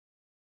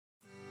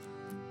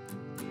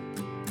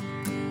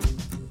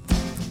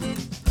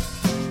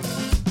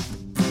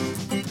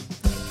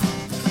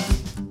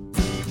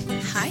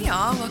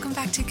y'all. Welcome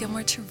back to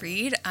Gilmore to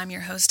Read. I'm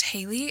your host,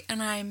 Haley,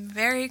 and I'm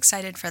very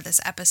excited for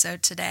this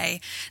episode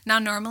today. Now,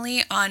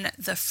 normally on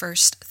the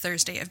first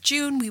Thursday of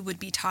June, we would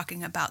be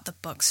talking about the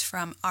books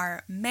from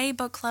our May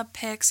book club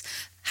picks,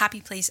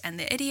 Happy Place and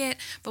The Idiot,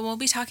 but we'll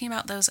be talking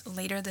about those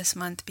later this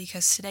month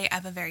because today I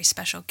have a very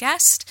special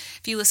guest.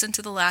 If you listened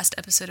to the last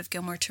episode of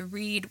Gilmore to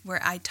Read,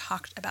 where I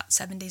talked about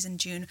 7 Days in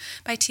June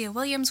by Tia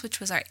Williams, which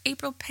was our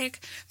April pick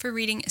for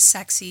Reading is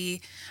Sexy,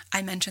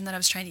 I mentioned that I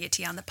was trying to get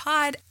Tia on the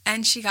pod,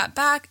 and she got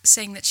back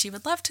saying that she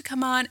would love to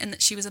come on and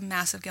that she was a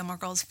massive Gilmore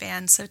Girls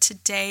fan. So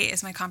today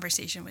is my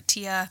conversation with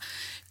Tia.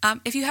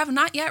 If you have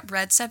not yet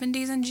read 7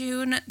 Days in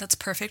June, that's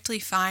perfectly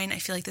fine. I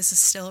feel like this is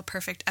still a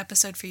perfect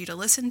episode for you to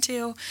listen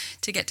to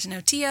get to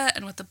know Tia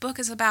and what the book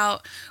is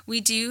about.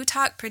 We do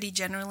talk pretty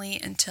generally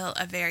until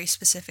a very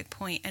specific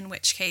point, in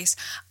which case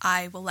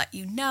I will let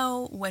you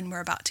know when we're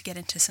about to get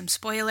into some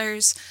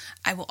spoilers.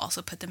 I will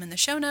also put them in the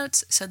show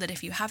notes so that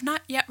if you have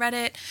not yet read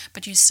it,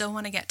 but you still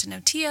want to get to know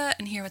Tia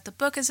and hear what the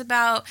book is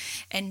about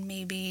and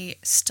maybe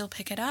still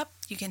pick it up,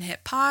 you can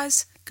hit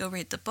pause, go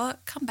read the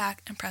book, come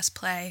back and press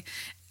play.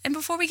 And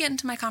before we get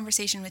into my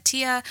conversation with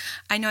Tia,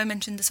 I know I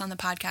mentioned this on the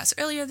podcast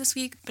earlier this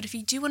week, but if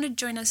you do want to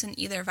join us in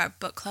either of our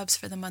book clubs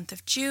for the month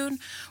of June,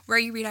 Where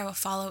You Read I Will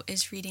Follow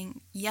is reading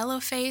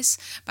Yellowface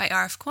by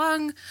R.F.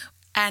 Kuang.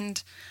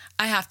 And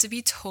I have to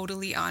be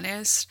totally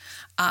honest,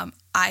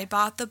 I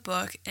bought the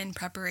book in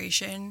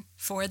preparation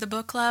for the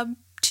book club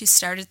to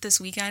start it this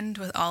weekend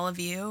with all of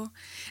you,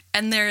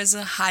 and there is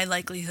a high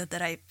likelihood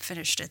that I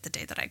finished it the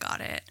day that I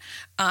got it.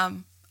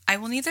 I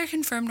will neither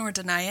confirm nor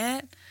deny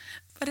it,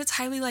 but it's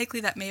highly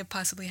likely that may have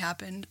possibly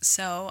happened,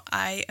 so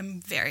I am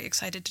very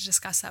excited to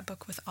discuss that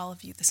book with all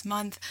of you this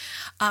month.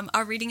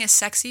 Our Reading is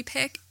Sexy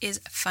pick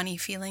is Funny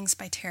Feelings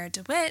by Tara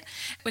DeWitt,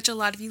 which a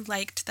lot of you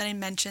liked that I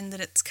mentioned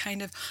that it's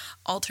kind of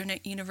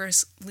alternate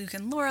universe Luke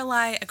and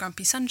Lorelai, A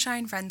Grumpy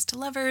Sunshine, Friends to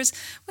Lovers,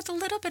 with a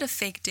little bit of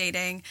fake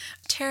dating.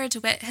 Tara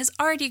DeWitt has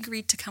already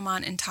agreed to come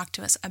on and talk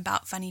to us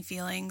about Funny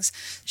Feelings.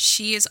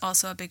 She is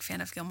also a big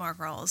fan of Gilmore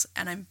Girls,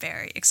 and I'm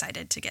very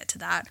excited to get to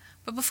that.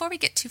 But before we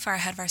get too far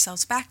ahead of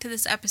ourselves, back to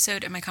this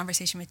episode and my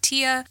conversation with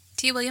Tia.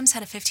 Tia Williams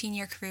had a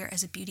 15-year career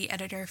as a beauty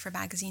editor for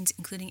magazines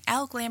including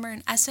Elle, Glamour,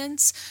 and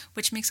Essence,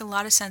 which makes a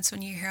lot of sense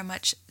when you hear how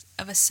much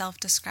of a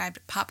self-described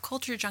pop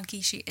culture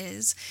junkie she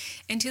is.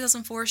 In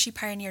 2004, she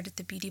pioneered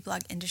the beauty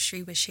blog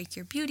industry with Shake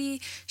Your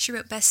Beauty. She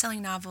wrote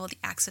best-selling novel The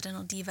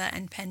Accidental Diva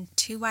and penned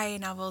 2 YA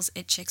novels,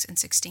 It Chicks and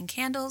 16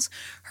 Candles.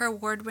 Her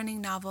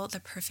award-winning novel, The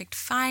Perfect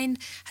Find,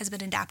 has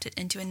been adapted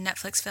into a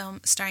Netflix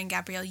film starring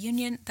Gabrielle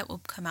Union that will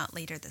come out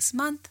later this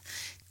month.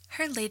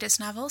 Her latest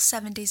novel,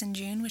 7 Days in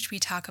June, which we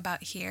talk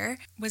about here,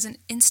 was an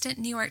instant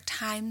New York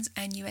Times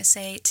and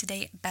USA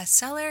Today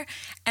bestseller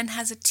and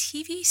has a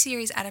TV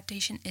series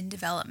adaptation in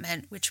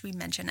development, which we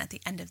mention at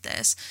the end of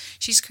this.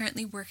 She's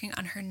currently working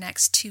on her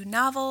next 2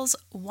 novels,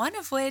 one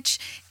of which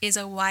is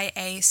a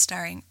YA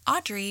starring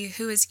Audrey,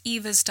 who is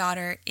Eva's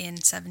daughter in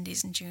 7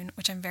 Days in June,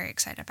 which I'm very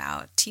excited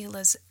about. Tia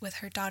lives with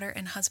her daughter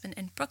and husband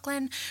in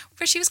Brooklyn,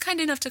 where she was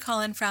kind enough to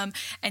call in from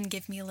and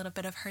give me a little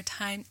bit of her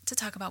time to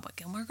talk about what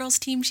Gilmore Girls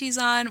team she's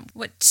on,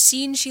 what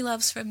scene she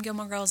loves from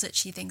Gilmore Girls that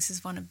she thinks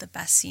is one of the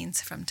best scenes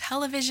from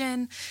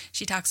television.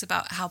 She talks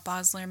about how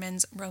Baz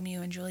Luhrmann's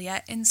Romeo and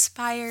Juliet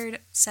inspired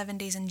 7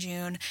 Days in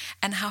June,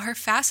 and how her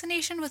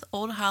fascination with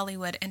old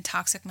Hollywood and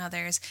toxic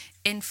mothers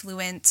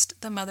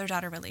influenced the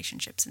mother-daughter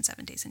relationships in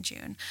 7 Days in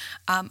June.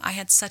 I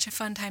had such a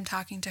fun time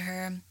talking to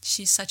her.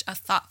 She's such a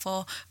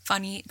thoughtful,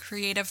 funny,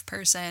 creative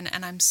person,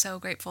 and I'm so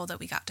grateful that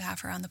we got to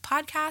have her on the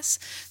podcast.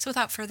 So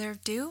without further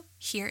ado,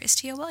 here is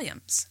Tia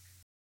Williams.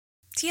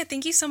 Tia,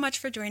 thank you so much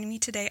for joining me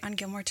today on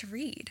Gilmore to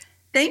Read.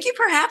 Thank you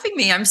for having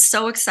me. I'm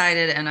so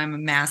excited, and I'm a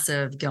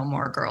massive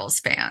Gilmore Girls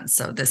fan,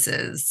 so this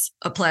is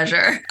a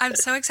pleasure. I'm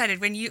so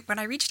excited. When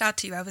I reached out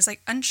to you, I was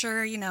like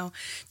unsure,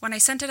 when I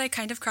sent it, I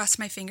kind of crossed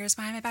my fingers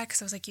behind my back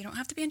because I was like, you don't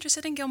have to be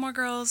interested in Gilmore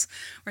Girls.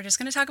 We're just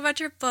going to talk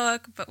about your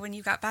book. But when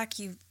you got back,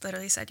 you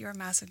literally said you're a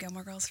massive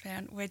Gilmore Girls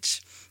fan,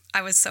 which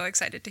I was so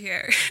excited to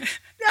hear.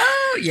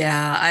 Oh,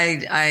 yeah.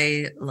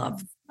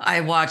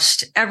 I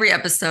watched every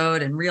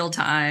episode in real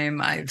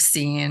time. I've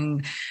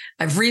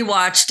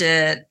rewatched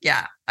it.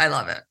 Yeah, I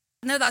love it.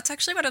 No, that's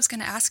actually what I was going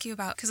to ask you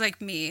about. Because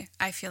like me,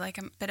 I feel like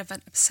I'm a bit of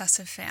an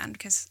obsessive fan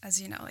because,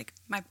 as you know, like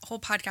my whole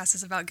podcast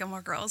is about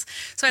Gilmore Girls.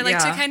 So I like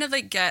to kind of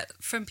like get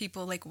from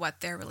people like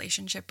what their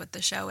relationship with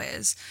the show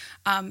is.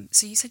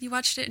 So you said you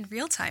watched it in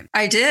real time.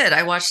 I did.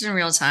 I watched it in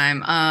real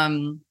time.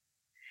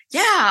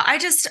 I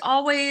just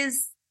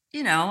always...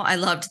 I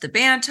loved the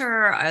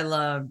banter. I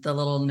loved the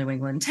little New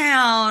England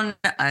town.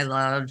 I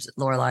loved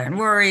Lorelai and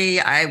Rory.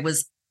 I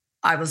was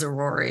a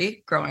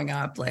Rory growing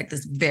up, like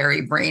this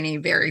very brainy,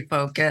 very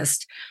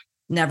focused,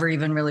 never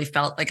even really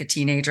felt like a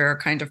teenager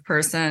kind of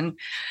person,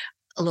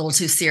 a little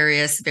too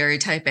serious, very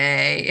type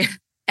A.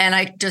 And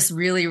I just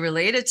really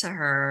related to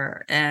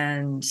her.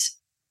 And,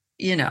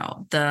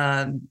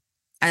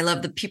 I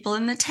loved the people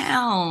in the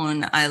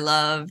town. I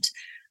loved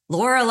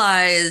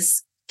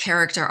Lorelai's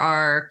character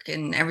arc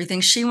and everything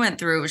she went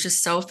through. It was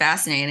just so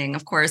fascinating.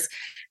 Of course,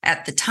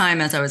 at the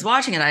time as I was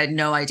watching it, I had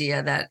no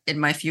idea that in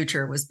my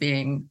future was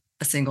being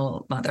a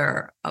single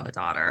mother of a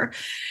daughter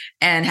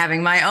and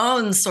having my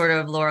own sort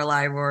of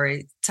Lorelai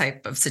Rory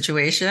type of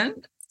situation.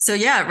 So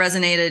yeah, it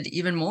resonated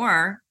even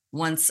more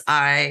once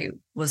I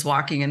was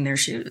walking in their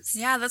shoes.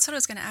 Yeah, that's what I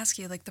was going to ask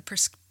you. Like the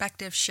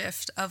perspective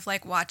shift of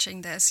like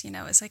watching this,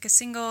 as like a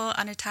single,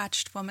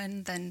 unattached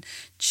woman, then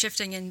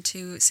shifting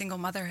into single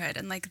motherhood,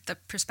 and like the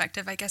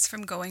perspective, I guess,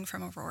 from going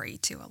from a Rory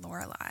to a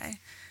Lorelai.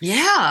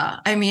 Yeah.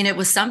 I mean, it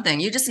was something.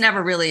 You just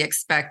never really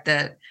expect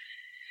that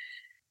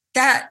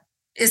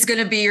is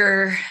going to be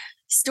your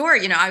story.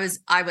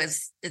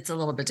 It's a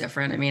little bit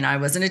different. I mean, I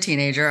wasn't a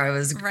teenager. I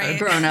was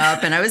grown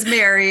up and I was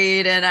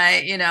married, and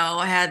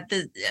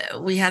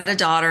we had a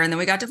daughter, and then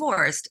we got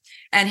divorced.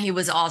 And he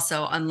was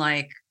also,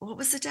 unlike, what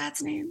was the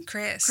dad's name?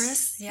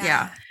 Chris.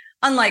 Yeah.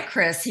 Unlike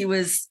Chris,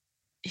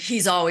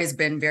 he's always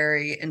been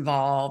very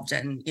involved,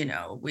 and,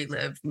 we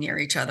live near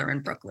each other in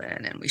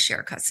Brooklyn, and we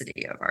share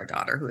custody of our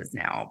daughter, who is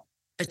now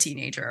a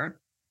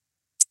teenager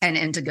and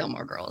into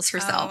Gilmore Girls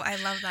herself. Oh, I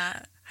love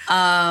that.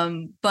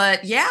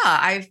 But yeah,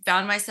 I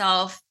found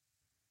myself,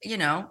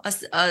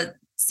 a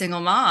single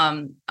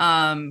mom.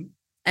 And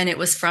it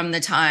was from the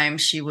time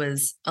she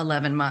was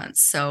 11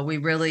 months. So we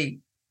really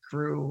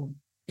grew,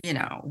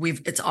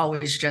 it's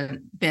always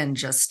been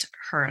just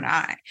her and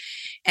I.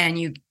 And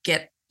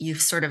you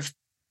sort of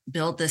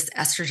build this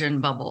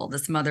estrogen bubble,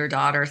 this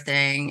mother-daughter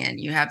thing, and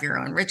you have your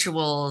own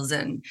rituals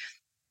and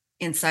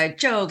inside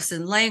jokes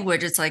and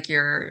language. It's like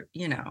your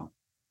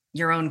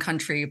own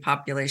country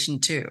population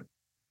too.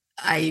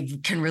 I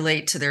can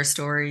relate to their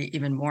story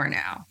even more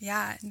now.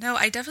 Yeah, no,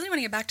 I definitely want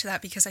to get back to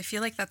that because I feel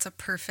like that's a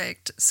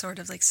perfect sort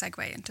of like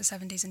segue into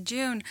 70s in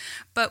June.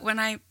 But when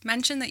I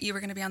mentioned that you were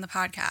going to be on the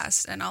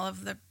podcast and all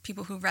of the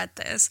people who read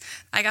this,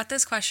 I got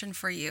this question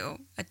for you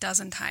a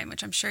dozen times,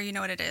 which I'm sure you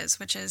know what it is,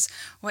 which is,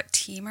 what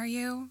team are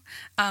you?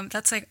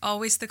 That's like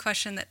always the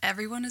question that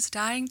everyone is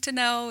dying to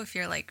know, if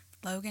you're like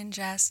Logan,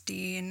 Jess,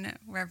 Dean,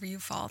 wherever you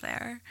fall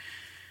there.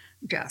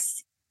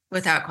 Jess.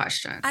 Without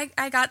question.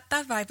 I got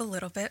that vibe a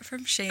little bit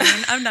from Shane.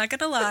 I'm not going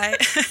to lie.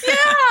 Yeah.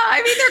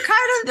 I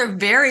mean, they're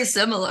very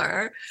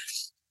similar.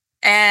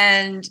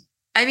 And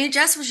I mean,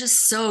 Jess was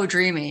just so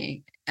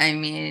dreamy. I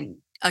mean,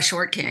 a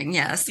short king,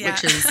 yes, yeah.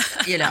 Which is,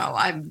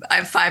 I'm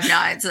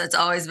 5'9", so that's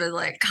always been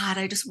like, God,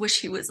 I just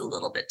wish he was a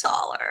little bit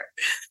taller.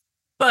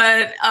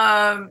 But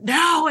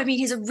no, I mean,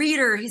 he's a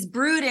reader. He's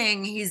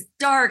brooding. He's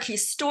dark.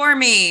 He's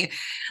stormy.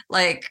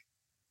 Like,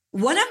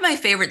 one of my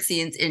favorite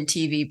scenes in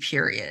TV,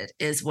 period,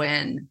 is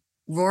when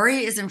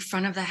Rory is in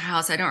front of the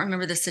house. I don't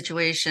remember the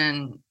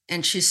situation,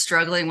 and she's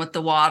struggling with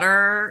the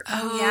water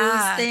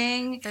hose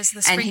thing. There's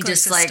the sprinkler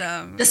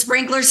system. The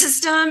sprinkler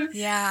system.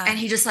 Yeah. And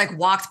he just like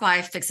walks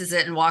by, fixes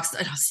it, and walks.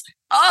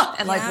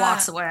 And like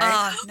walks away.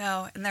 Oh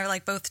no! And they're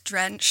like both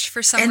drenched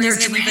for some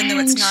reason, even though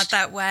it's not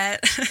that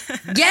wet.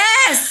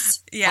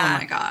 Yes. Yeah. Oh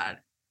my God,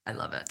 I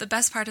love it. The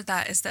best part of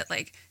that is that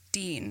like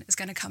Dean is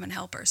going to come and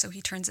help her, so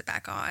he turns it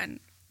back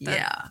on.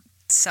 Yeah.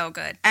 So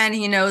good. And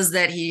he knows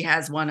that he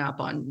has one up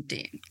on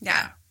Dean.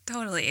 Yeah,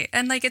 totally.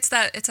 And like it's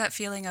that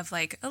feeling of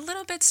like a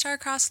little bit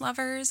star-crossed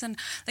lovers, and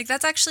like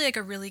that's actually like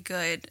a really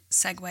good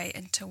segue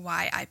into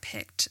why I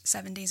picked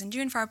 70s in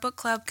June for our book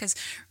club, because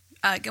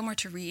Gilmore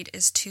to Read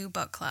is 2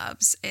 book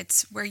clubs.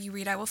 It's Where You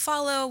Read, I Will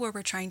Follow, where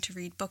we're trying to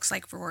read books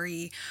like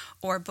Rory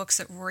or books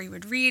that Rory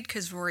would read,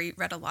 because Rory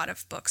read a lot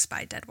of books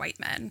by dead white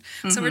men.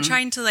 Mm-hmm. So we're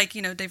trying to like,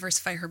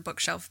 diversify her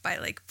bookshelf by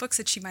like books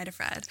that she might have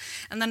read.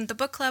 And then the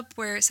book club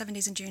where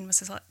 70s in June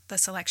was the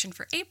selection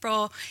for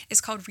April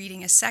is called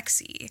Reading is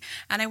Sexy.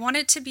 And I want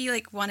it to be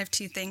like one of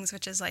 2 things,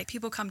 which is like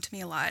people come to me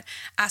a lot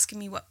asking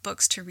me what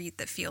books to read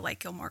that feel like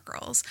Gilmore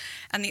Girls.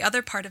 And the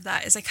other part of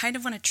that is I kind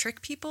of want to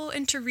trick people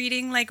into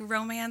reading like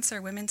romance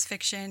or women's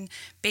fiction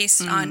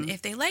based on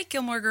if they like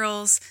Gilmore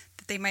Girls,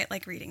 that they might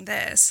like reading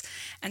this.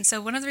 And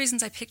so one of the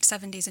reasons I picked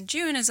 70s in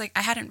June is like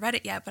I hadn't read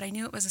it yet, but I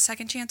knew it was a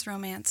second chance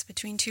romance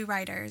between 2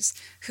 writers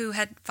who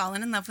had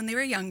fallen in love when they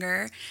were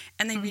younger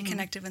and they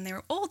reconnected when they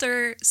were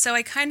older. So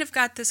I kind of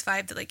got this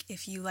vibe that like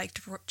if you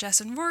liked Jess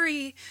and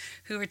Rory,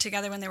 who were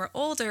together when they were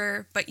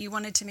older, but you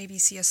wanted to maybe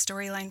see a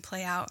storyline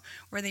play out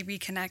where they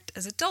reconnect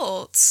as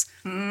adults,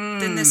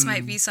 then this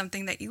might be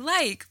something that you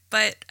like.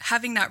 But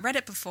having not read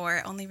it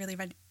before, only really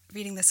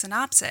reading the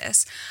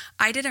synopsis,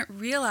 I didn't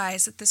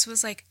realize that this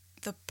was like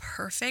the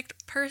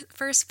perfect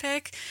first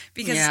pick,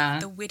 because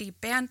the witty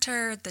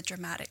banter, the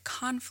dramatic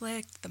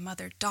conflict, the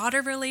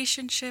mother-daughter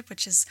relationship,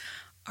 which is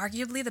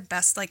arguably the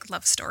best like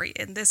love story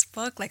in this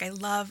book. Like I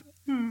love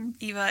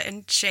Eva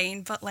and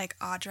Shane, but like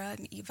Audra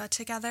and Eva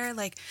together,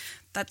 like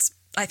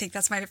I think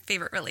that's my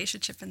favorite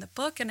relationship in the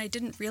book, and I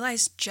didn't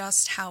realize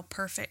just how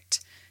perfect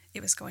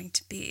it was going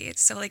to be.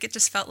 So like it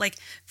just felt like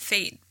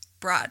fate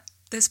brought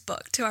this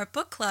book to our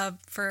book club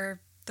for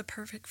the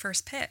perfect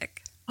first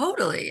pick.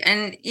 Totally.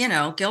 And,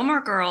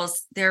 Gilmore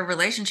Girls, their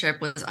relationship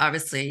was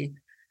obviously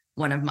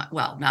one of my,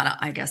 well, not,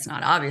 I guess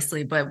not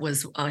obviously, but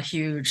was a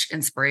huge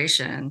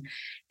inspiration,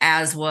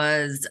 as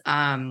was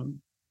not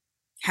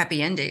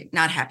Happy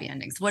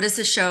Endings. What is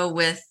the show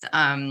with,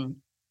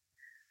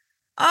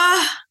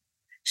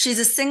 She's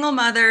a single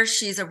mother.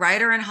 She's a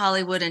writer in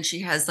Hollywood, and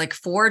she has like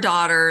 4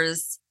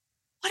 daughters.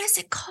 What is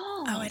it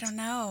called? Oh, I don't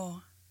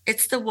know.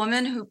 It's the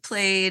woman who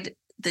played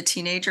the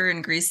teenager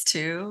in Grease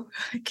 2.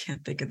 I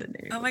can't think of the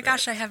name. Oh my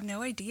gosh, I have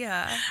no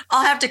idea.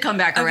 I'll have to come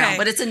back around, Okay.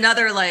 but it's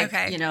another like,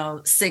 Okay. you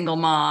know, single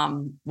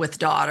mom with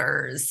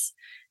daughters,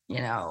 you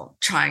know,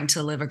 trying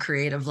to live a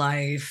creative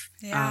life.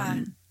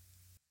 Yeah.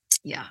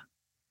 Yeah,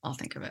 I'll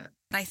think of it.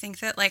 I think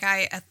that like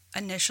I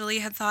initially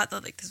had thought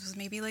that like this was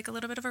maybe like a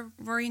little bit of a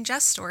Rory and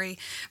Jess story,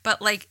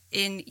 but like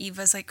in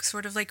Eva's like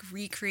sort of like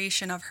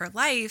recreation of her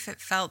life, it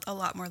felt a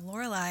lot more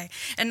Lorelai.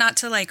 And not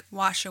to like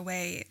wash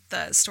away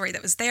the story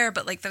that was there,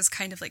 but like that was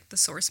kind of like the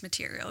source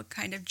material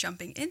kind of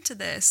jumping into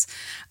this.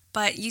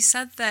 But you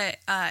said that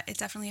it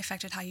definitely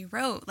affected how you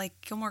wrote. Like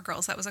Gilmore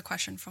Girls, that was a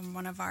question from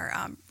one of our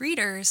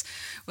readers,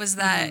 was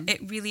that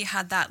it really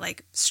had that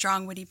like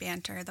strong witty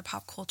banter, the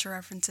pop culture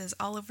references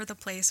all over the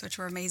place, which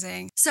were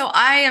amazing. So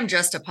I am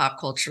just a pop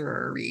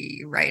culture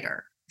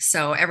writer.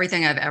 So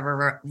everything I've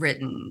ever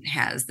written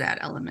has that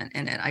element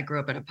in it. I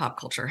grew up in a pop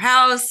culture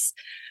house.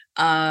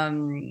 I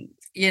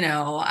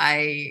grew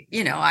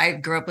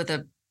up with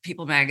a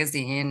People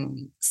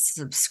magazine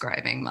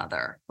subscribing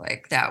mother.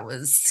 Like that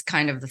was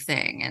kind of the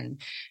thing.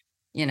 And,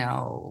 you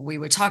know, we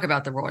would talk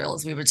about the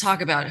Royals. We would talk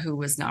about who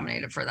was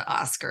nominated for the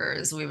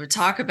Oscars. We would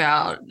talk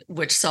about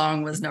which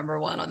song was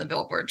 #1 on the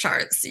Billboard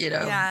charts, you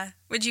know. Yeah.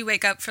 Would you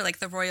wake up for like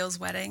the Royals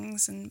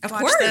weddings and of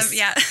watch course. them?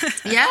 Yeah.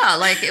 Yeah.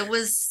 Like it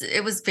was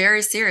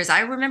very serious.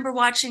 I remember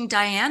watching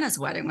Diana's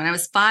wedding when I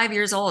was 5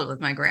 years old with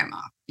my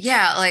grandma.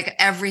 Yeah. Like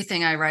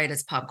everything I write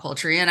is pop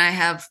culture. And I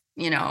have,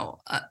 you know,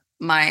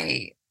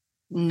 my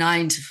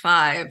 9 to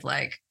 5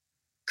 like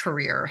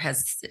career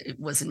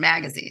was in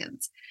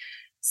magazines.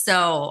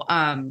 So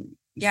I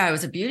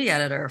was a beauty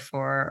editor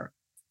for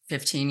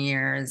 15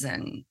 years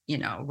and, you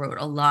know, wrote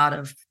a lot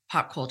of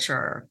pop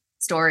culture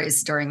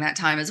stories during that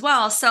time as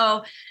well.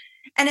 So,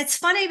 and it's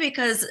funny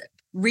because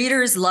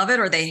readers love it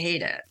or they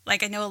hate it.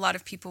 Like I know a lot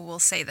of people will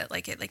say that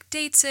like it like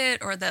dates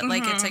it or that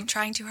like it's like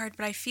trying too hard,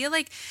 but I feel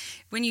like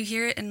when you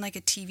hear it in like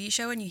a TV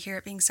show and you hear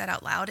it being said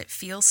out loud, it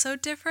feels so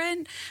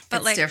different. But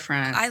It's like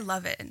different. I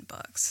love it in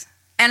books.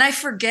 And I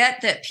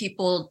forget that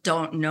people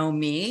don't know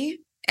me.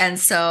 And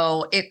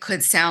so it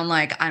could sound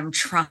like I'm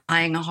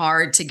trying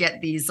hard to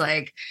get these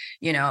like,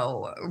 you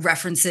know,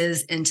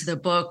 references into the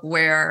book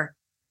where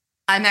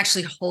I'm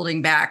actually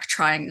holding back,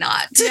 trying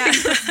not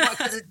to,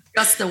 because it's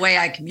just the way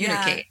I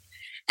communicate. Yeah.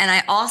 And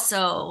I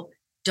also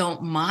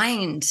don't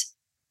mind.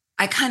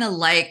 I kind of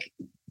like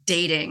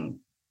dating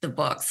the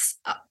books.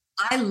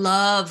 I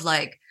love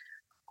like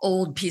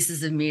old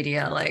pieces of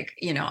media. Like,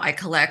 you know, I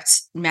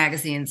collect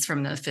magazines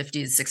from the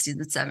 50s, 60s,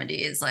 and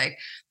 70s. Like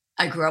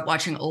I grew up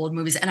watching old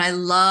movies and I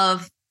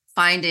love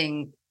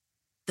finding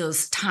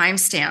those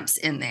timestamps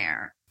in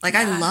there. Like,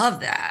 I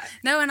love that.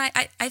 No, and I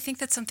think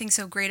that's something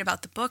so great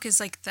about the book is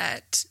like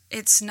that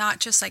it's not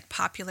just like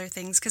popular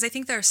things. Because I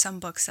think there are some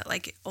books that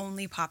like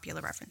only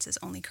popular references,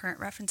 only current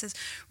references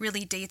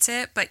really dates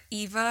it. But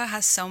Eva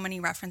has so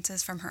many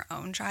references from her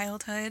own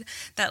childhood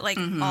that like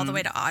all the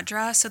way to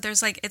Audra. So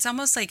there's like, it's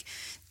almost like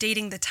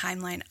dating the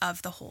timeline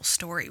of the whole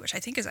story, which I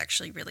think is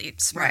actually really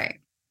smart. Right.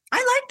 I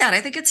like that.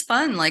 I think it's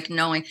fun, like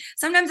knowing.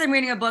 Sometimes I'm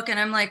reading a book and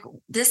I'm like,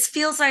 this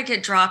feels like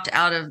it dropped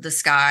out of the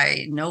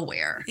sky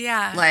nowhere.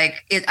 Yeah.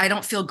 Like I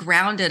don't feel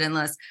grounded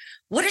unless,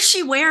 what is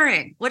she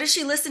wearing? What is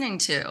she listening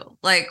to?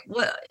 Like,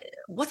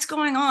 what's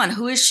going on?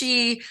 Who is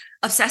she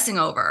obsessing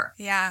over?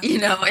 Yeah. You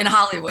know, in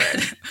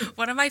Hollywood.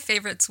 One of my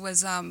favorites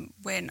was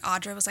when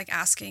Audra was like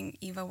asking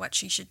Eva what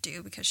she should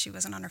do because she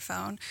wasn't on her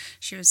phone.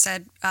 She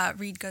said,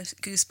 read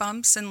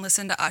Goosebumps and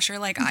listen to Usher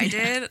like I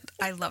did.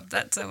 I loved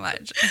that so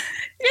much.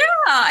 Yeah,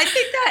 I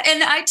think that,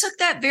 and I took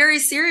that very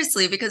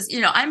seriously because, you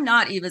know, I'm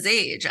not Eva's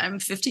age. I'm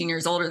 15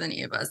 years older than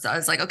Eva. So I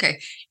was like,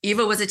 okay,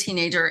 Eva was a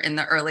teenager in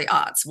the early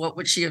aughts. What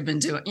would she have been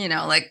doing? You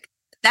know, like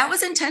that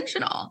was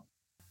intentional.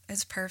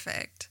 It's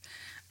perfect.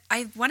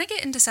 I want to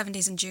get into 7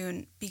 Days in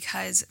June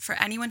because for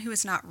anyone who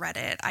has not read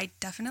it, I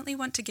definitely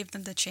want to give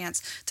them the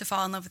chance to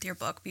fall in love with your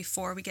book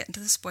before we get into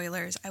the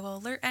spoilers. I will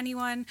alert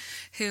anyone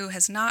who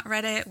has not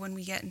read it when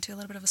we get into a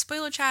little bit of a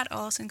spoiler chat.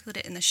 I'll also include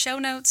it in the show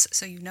notes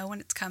so you know when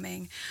it's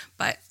coming.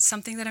 But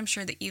something that I'm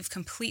sure that you've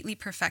completely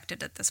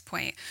perfected at this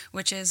point,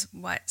 which is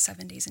what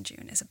 7 Days in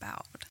June is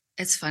about.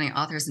 It's funny,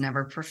 authors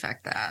never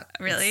perfect that.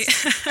 Really?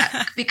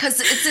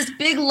 Because it's this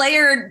big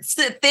layered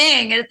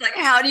thing. And it's like,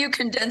 how do you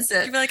condense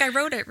it? You'd be like, I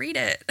wrote it, read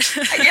it.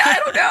 Yeah, I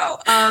don't know.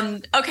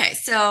 Okay,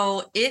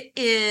 so it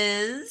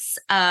is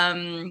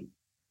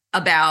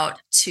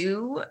about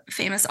two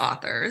famous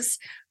authors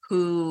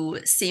who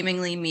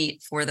seemingly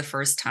meet for the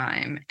first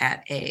time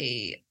at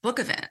a book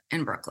event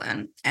in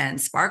Brooklyn, and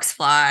sparks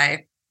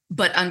fly.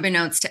 But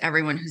unbeknownst to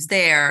everyone who's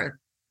there,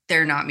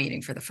 they're not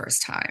meeting for the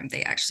first time.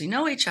 They actually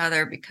know each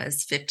other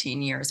because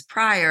 15 years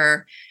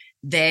prior,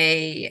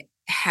 they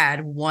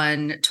had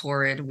one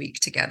torrid week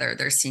together.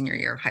 Their senior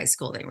year of high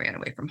school, they ran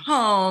away from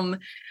home,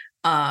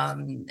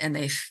 and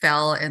they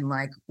fell in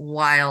like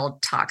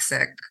wild,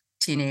 toxic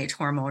teenage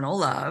hormonal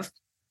love.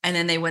 And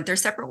then they went their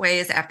separate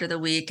ways after the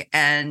week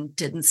and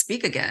didn't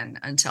speak again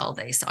until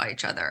they saw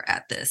each other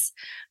at this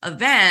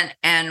event.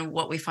 And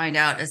what we find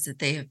out is that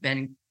they have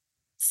been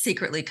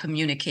secretly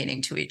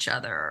communicating to each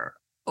other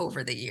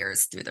over the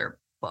years through their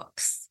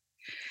books.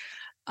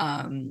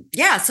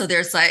 So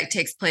there's like,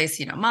 takes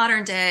place,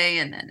 modern day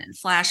and then in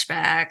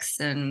flashbacks.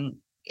 And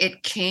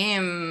it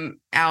came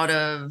out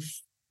of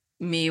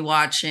me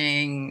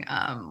watching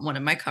one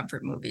of my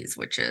comfort movies,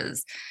 which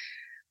is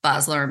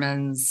Baz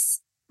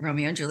Luhrmann's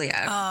Romeo and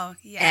Juliet. Oh,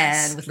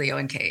 yes. And with Leo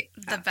and Kate.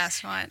 The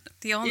best one.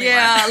 The only one.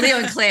 Yeah, Leo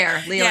and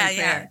Claire.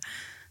 Yeah.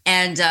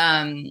 And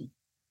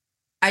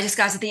I just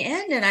got to the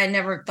end and I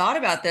never thought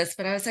about this,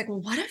 but I was like,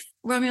 well, what if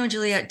Romeo and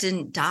Juliet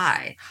didn't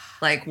die?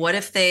 Like, what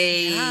if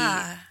they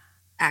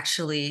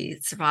actually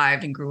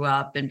survived and grew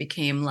up and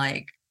became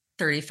like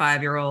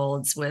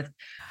 35-year-olds with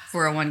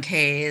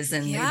 401ks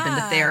and they've been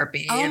to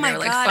therapy and they're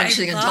like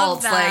functioning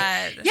adults.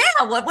 That. Like,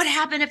 yeah, what would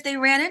happen if they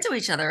ran into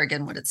each other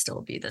again? Would it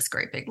still be this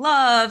great big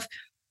love?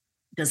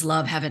 Does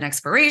love have an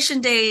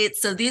expiration date?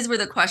 So these were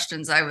the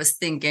questions I was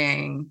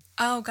thinking.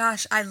 Oh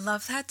gosh, I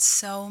love that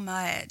so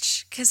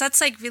much. Because that's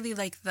like really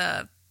like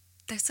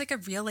there's like a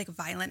real like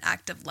violent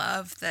act of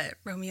love that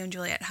Romeo and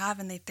Juliet have,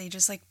 and they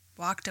just like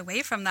walked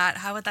away from that.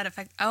 How would that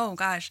affect? Oh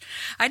gosh,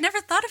 I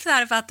never thought of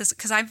that about this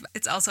because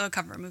it's also a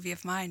comfort movie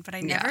of mine, but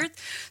I never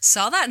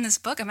saw that in this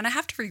book. I'm gonna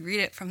have to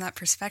reread it from that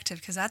perspective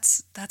because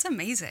that's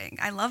amazing.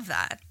 I love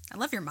that. I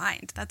love your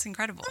mind. That's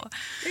incredible.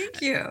 Thank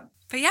you.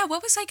 But yeah,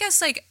 what was, I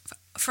guess, like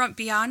from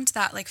beyond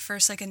that, like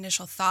first like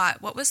initial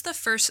thought, what was the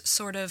first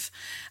sort of,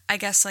 I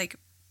guess, like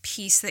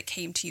piece that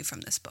came to you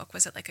from this book?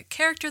 Was it like a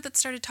character that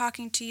started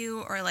talking to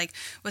you, or like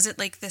was it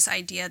like this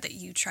idea that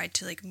you tried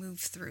to like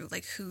move through,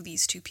 like who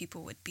these two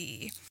people would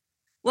be?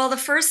 Well, the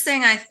first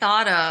thing I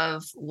thought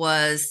of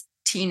was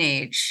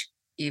teenage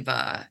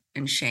Eva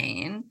and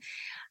Shane.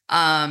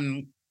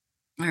 I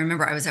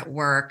remember I was at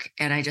work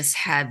and I just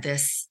had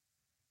this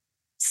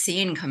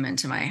scene come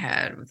into my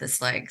head with this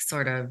like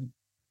sort of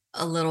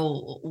a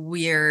little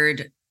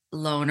weird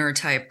loner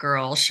type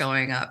girl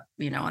showing up,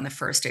 on the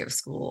first day of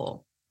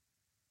school,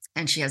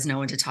 and she has no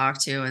one to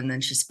talk to. And then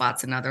she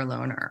spots another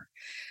loner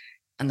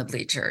on the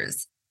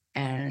bleachers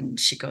and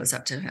she goes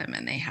up to him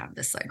and they have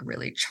this like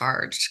really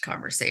charged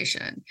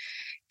conversation.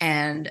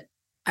 And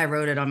I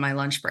wrote it on my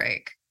lunch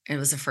break. It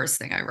was the first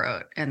thing I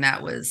wrote. And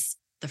that was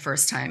the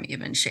first time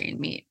Eva and Shane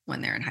meet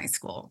when they're in high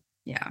school.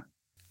 Yeah.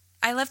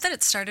 I love that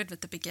it started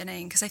with the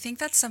beginning, because I think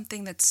that's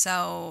something that's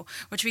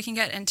which we can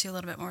get into a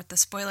little bit more with the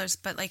spoilers,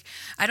 but like,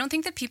 I don't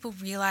think that people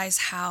realize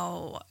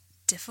how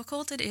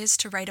difficult it is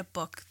to write a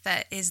book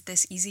that is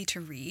this easy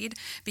to read,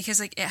 because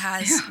like it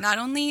has not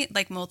only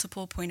like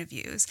multiple point of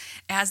views,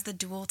 it has the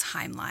dual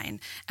timeline,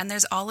 and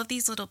there's all of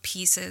these little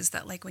pieces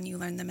that like when you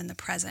learn them in the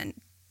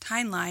present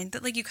timeline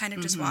that like you kind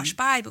of just wash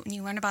by, but when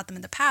you learn about them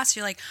in the past,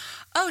 you're like,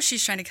 oh,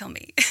 she's trying to kill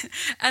me.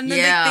 And then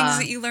the things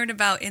that you learn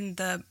about in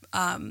the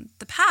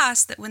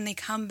past, that when they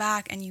come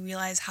back and you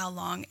realize how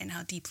long and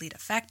how deeply it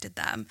affected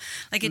them,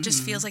 like it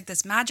just feels like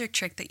this magic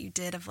trick that you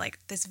did of like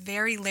this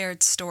very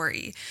layered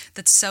story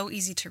that's so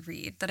easy to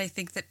read, that I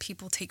think that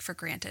people take for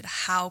granted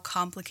how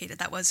complicated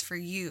that was for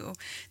you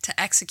to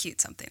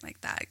execute something like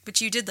that, but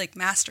you did like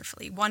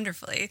masterfully,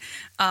 wonderfully.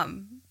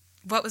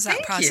 What was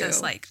that process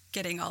like,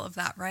 getting all of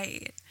that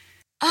right?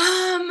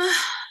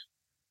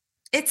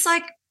 It's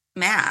like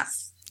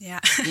math.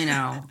 Yeah.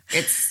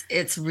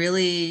 It's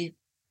really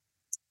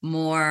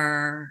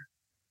more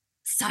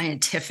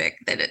scientific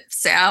than it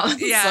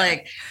sounds.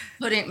 Like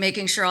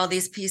making sure all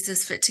these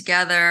pieces fit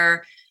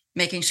together,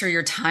 making sure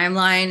your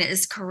timeline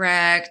is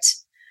correct,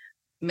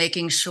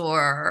 making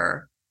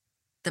sure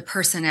the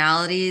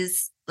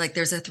personalities, like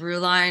there's a through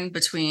line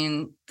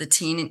between the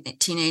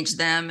teenage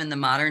them and the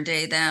modern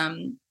day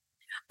them.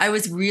 I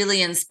was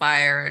really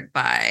inspired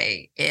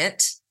by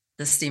It,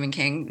 the Stephen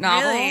King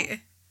novel.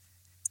 Really?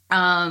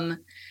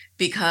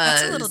 Because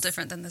that's a little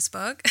different than this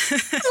book.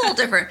 It's a little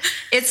different.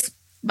 It's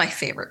my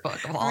favorite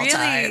book of all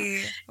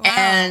time. Wow.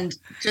 And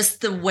just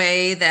the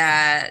way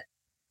that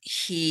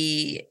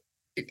he,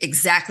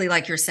 exactly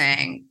like you're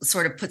saying,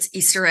 sort of puts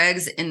Easter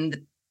eggs in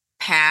the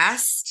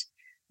past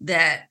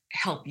that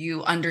help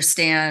you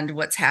understand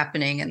what's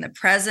happening in the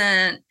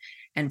present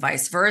and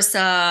vice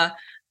versa.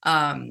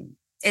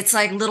 It's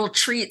like little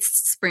treats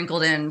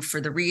sprinkled in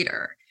for the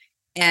reader,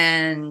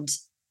 and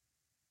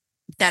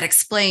that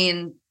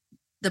explain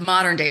the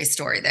modern day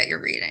story that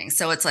you're reading.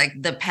 So it's like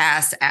the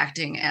past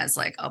acting as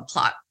like a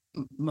plot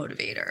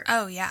motivator.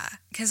 Oh yeah.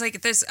 Because like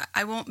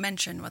I won't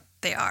mention what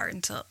they are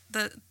until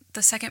the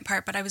second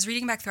part, but I was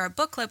reading back through our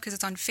book club because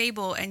it's on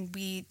Fable and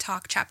we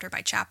talk chapter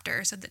by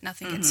chapter so that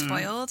nothing gets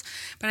spoiled.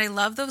 But I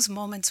love those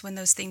moments when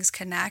those things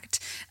connect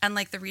and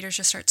like the readers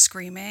just start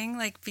screaming,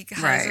 like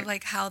because of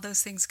like how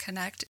those things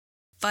connect.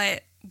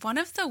 But one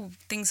of the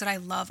things that I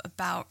love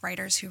about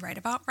writers who write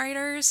about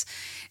writers,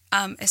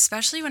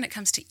 especially when it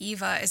comes to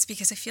Eva, is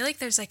because I feel like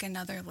there's like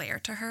another layer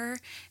to her,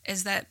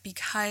 is that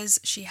because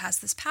she has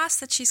this past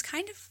that she's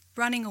kind of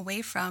running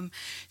away from,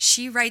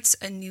 she writes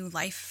a new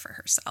life for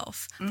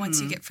herself once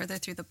you get further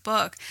through the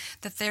book,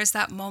 that there's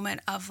that moment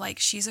of like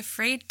she's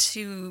afraid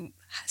to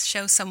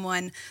show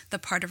someone the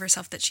part of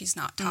herself that she's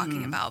not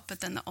talking about, but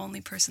then the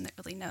only person that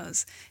really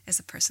knows is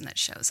the person that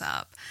shows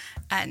up.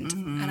 And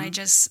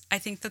I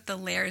think that the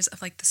layers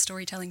of like the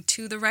storytelling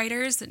to the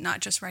writers, that not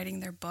just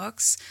writing their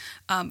books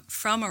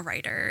from a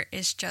writer,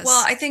 is just...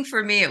 Well, I think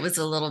for me it was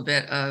a little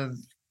bit of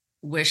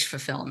wish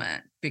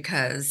fulfillment,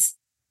 because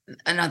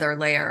another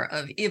layer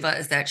of Eva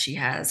is that she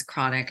has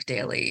chronic,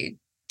 daily,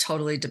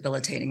 totally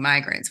debilitating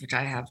migraines, which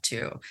I have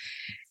too.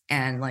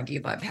 And like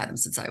Eva, I've had them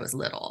since I was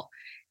little.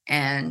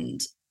 And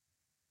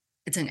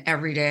it's an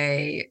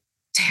everyday,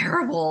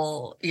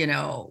 terrible,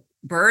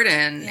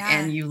 burden. Yeah.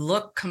 And you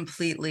look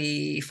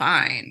completely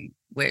fine,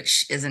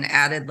 which is an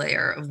added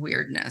layer of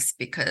weirdness,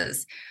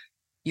 because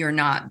you're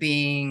not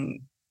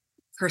being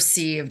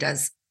perceived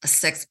as a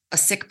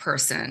sick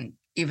person,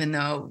 even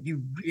though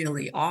you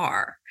really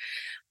are.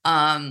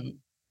 And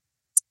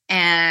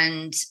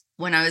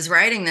when I was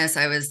writing this,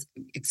 I was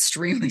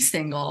extremely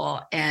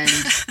single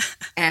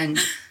and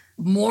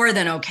more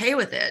than okay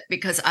with it,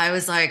 because I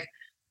was like,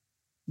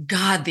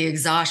 God, the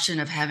exhaustion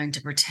of having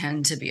to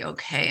pretend to be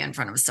okay in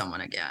front of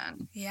someone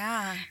again.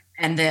 Yeah.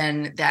 And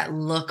then that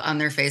look on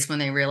their face when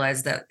they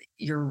realize that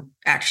you're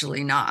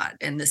actually not,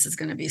 and this is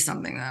going to be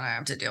something that I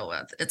have to deal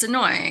with. It's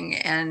annoying,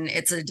 and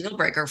it's a deal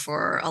breaker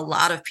for a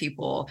lot of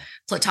people,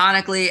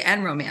 platonically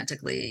and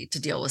romantically, to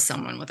deal with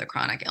someone with a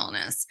chronic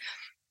illness.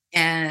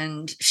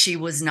 And she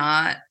was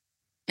not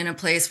in a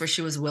place where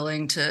she was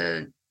willing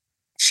to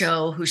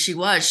show who she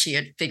was. She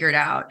had figured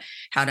out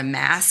how to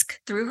mask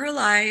through her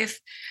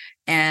life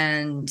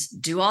and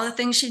do all the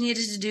things she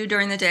needed to do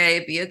during the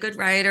day, be a good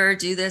writer,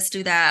 do this,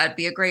 do that,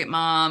 be a great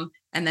mom,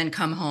 and then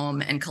come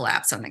home and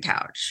collapse on the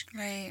couch.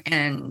 Right.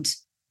 And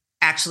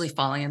actually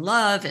falling in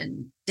love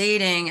and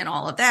dating and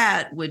all of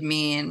that would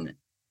mean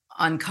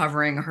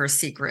uncovering her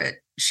secret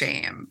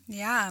shame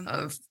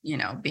of,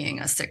 being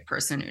a sick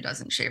person who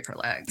doesn't shave her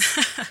legs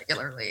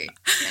regularly,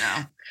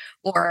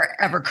 or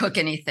ever cook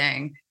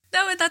anything.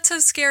 No, and that's so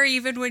scary,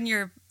 even when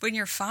you're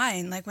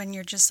fine, like when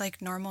you're just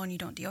like normal and you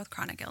don't deal with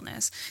chronic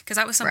illness. Because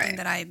that was something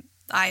that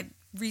I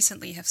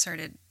recently have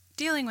started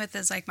dealing with,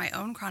 is like my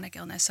own chronic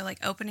illness. So like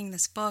opening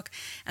this book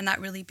and that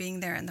really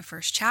being there in the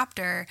first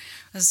chapter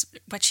was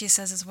what she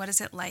says is, what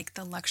is it like,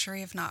 the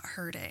luxury of not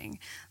hurting?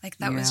 Like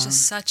that was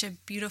just such a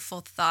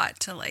beautiful thought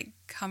to like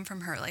come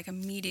from her. Like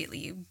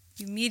you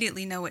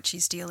immediately know what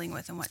she's dealing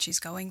with and what she's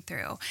going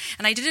through.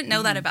 And I didn't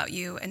know that about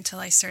you until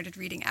I started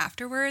reading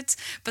afterwards,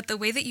 but the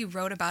way that you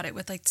wrote about it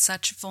with like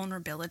such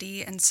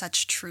vulnerability and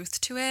such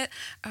truth to it,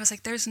 I was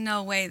like, there's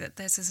no way that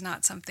this is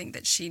not something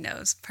that she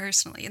knows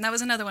personally. And that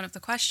was another one of the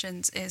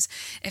questions, is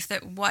if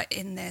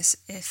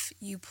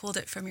you pulled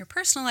it from your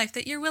personal life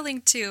that you're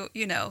willing to,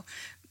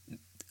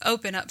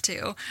 open up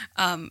to,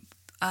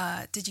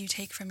 did you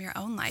take from your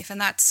own life?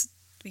 And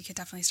we could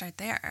definitely start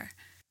there.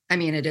 I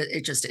mean,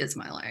 it just is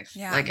my life.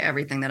 Yeah. Like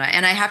everything and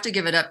I have to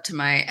give it up to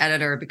my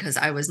editor, because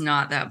I was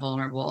not that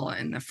vulnerable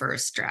in the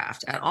first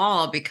draft at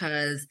all,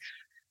 because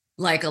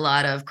like a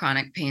lot of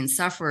chronic pain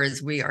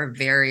sufferers, we are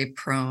very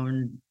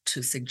prone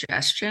to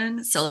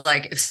suggestion. So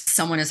like if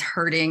someone is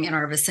hurting in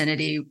our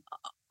vicinity,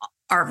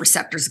 our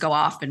receptors go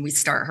off and we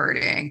start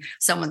hurting.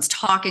 Someone's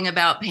talking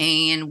about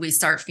pain, we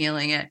start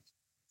feeling it.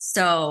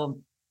 So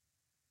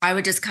I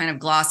would just kind of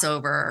gloss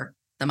over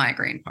the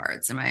migraine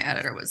parts. And my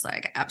editor was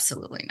like,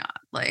 absolutely not.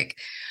 Like,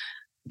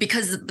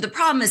 because the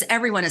problem is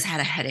everyone has had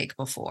a headache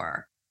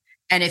before.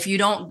 And if you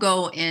don't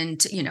go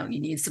into, you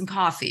need some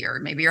coffee, or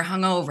maybe you're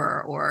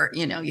hungover, or,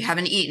 you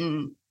haven't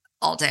eaten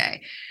all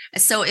day.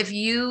 So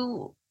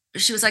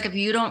she was like, if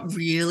you don't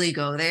really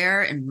go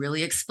there and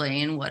really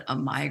explain what a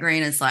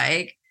migraine is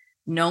like,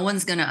 no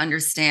one's going to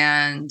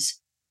understand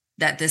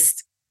that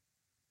this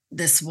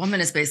woman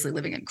is basically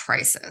living in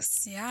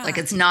crisis. Yeah. Like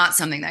it's not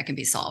something that can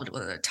be solved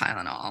with a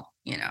Tylenol,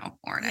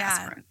 or an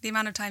aspirin. The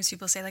amount of times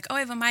people say like, oh, I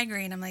have a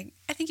migraine. I'm like,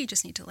 I think you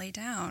just need to lay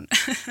down.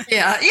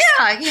 Yeah.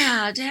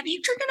 Have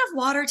you drank enough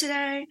water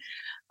today?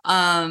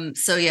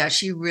 So yeah,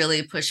 she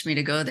really pushed me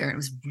to go there. It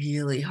was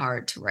really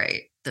hard to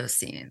write those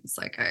scenes.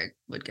 Like I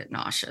would get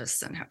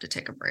nauseous and have to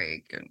take a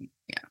break. And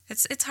yeah,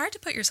 it's hard to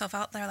put yourself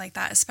out there like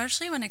that,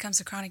 especially when it comes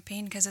to chronic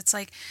pain, because it's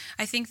like,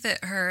 I think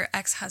that her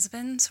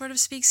ex-husband sort of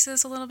speaks to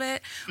this a little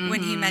bit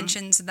when he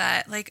mentions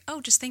that, like, oh,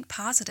 just think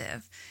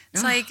positive.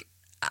 It's like,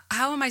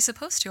 how am I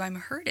supposed to? I'm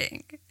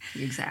hurting.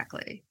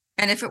 Exactly.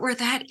 And if it were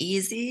that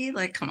easy,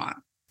 like, come on.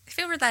 If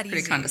it were that easy.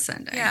 Pretty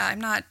condescending. Yeah, I'm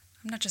not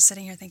just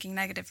sitting here thinking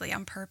negatively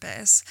on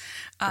purpose.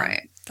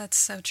 Right. That's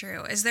so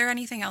true. Is there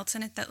anything else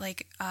in it that,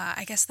 like,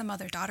 I guess the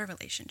mother-daughter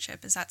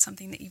relationship, is that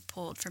something that you've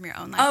pulled from your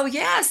own life? Oh,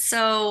 yeah.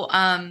 So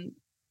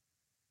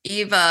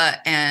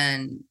Eva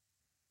and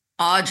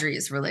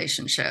Audrey's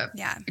relationship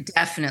Yeah.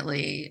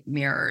 definitely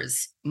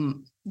mirrors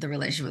the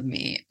relationship with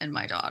me and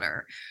my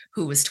daughter,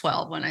 who was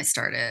 12 when I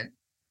started.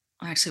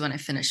 Actually, when I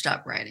finished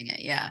up writing it,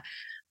 yeah.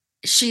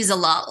 She's a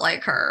lot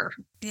like her.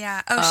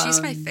 Yeah. Oh,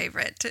 she's my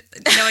favorite.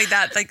 Knowing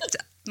that, like,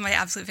 my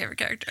absolute favorite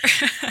character.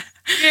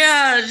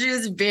 Yeah,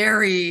 she's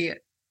very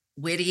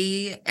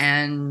witty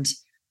and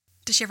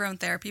Does she have her own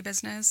therapy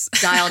business?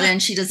 dialed in.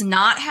 She does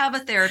not have a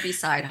therapy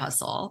side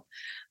hustle.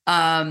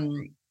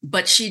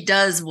 But she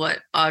does what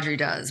Audrey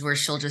does, where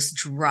she'll just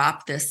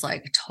drop this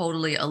like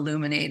totally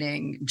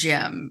illuminating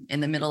gem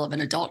in the middle of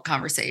an adult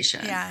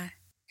conversation. Yeah.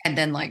 And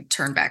then like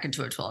turn back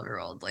into a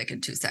 12-year-old like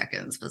in 2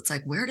 seconds. But it's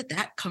like, where did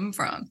that come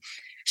from?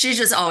 She's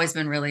just always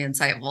been really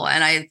insightful.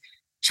 And I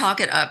chalk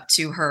it up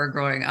to her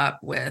growing up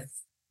with,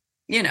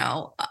 you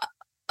know,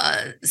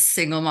 a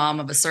single mom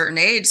of a certain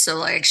age. So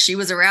like she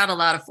was around a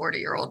lot of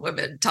 40-year-old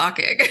women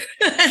talking.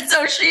 And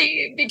so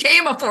she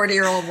became a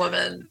 40-year-old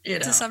woman, you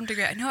know. To some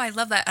degree. No, I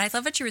love that. I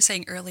love what you were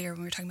saying earlier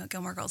when we were talking about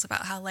Gilmore Girls,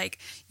 about how like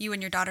you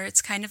and your daughter,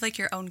 it's kind of like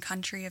your own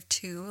country of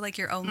two, like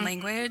your own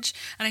language.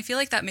 And I feel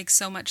like that makes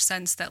so much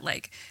sense, that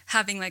like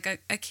having like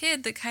a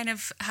kid that kind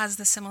of has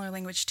the similar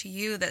language to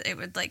you, that it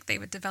would like, they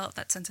would develop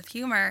that sense of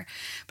humor.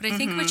 But I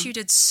think what you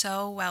did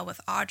so well with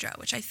Audra,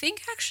 which I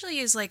think actually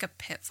is like a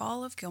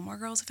pitfall of Gilmore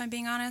Girls, if I'm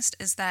being honest,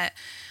 is that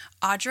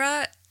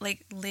Audra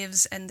like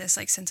lives in this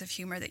like sense of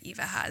humor that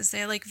Eva has.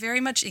 They're like very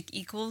much like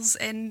equals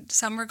in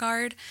some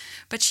regard,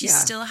 but she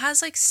still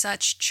has like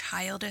such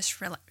childish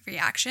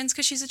reactions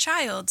because she's a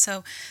child.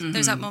 So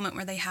there's that moment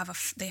where they have a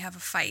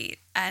fight,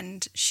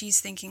 and she's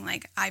thinking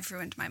like, I've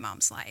ruined my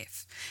mom's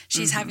life.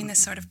 She's having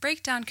this sort of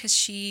breakdown because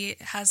she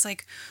has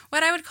like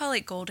what I would call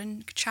like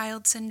golden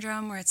child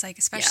syndrome, where it's like,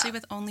 especially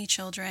with only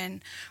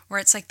children, where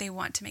it's like they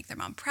want to make their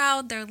mom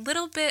proud. They're a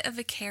little bit of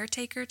a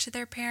caretaker to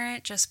their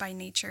parent just by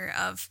nature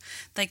of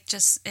like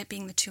just it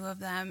being the two of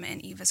them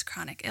and Eva's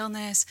chronic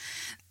illness.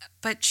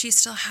 But she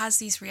still has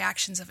these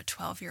reactions of a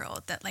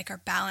 12-year-old that like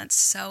are balanced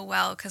so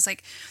well, because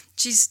like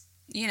she's,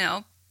 you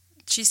know,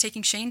 she's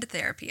taking Shane to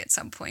therapy at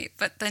some point,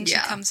 but then she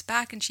comes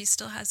back and she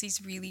still has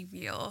these really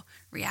real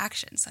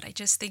reactions that I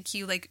just think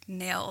you like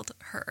nailed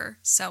her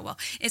so well.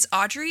 It's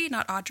Audrey,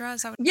 not Audra,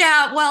 is that what?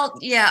 Yeah, well,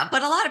 yeah,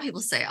 but a lot of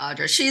people say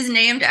Audra. She's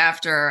named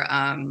after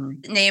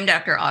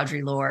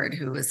Audre Lorde,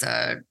 who was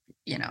a,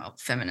 you know,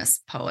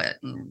 feminist poet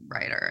and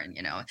writer, and,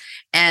 you know,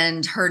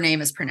 and her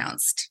name is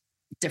pronounced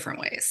different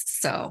ways.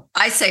 So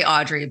I say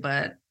Audrey,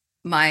 but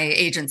my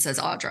agent says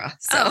Audra.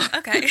 So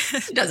okay.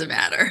 It doesn't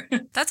matter.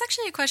 That's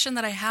actually a question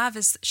that I have,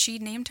 is she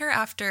named her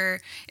after,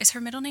 is her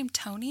middle name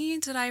Tony?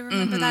 Did I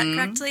remember that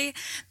correctly?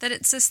 That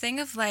it's this thing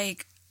of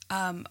like,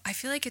 I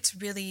feel like it's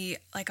really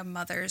like a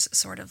mother's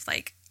sort of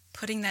like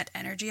putting that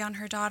energy on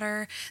her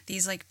daughter,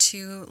 these like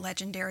two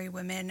legendary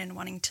women, and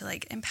wanting to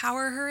like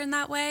empower her in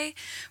that way.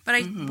 But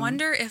I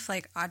wonder if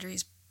like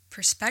Audrey's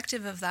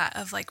perspective of that,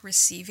 of like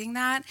receiving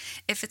that,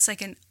 if it's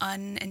like an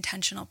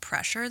unintentional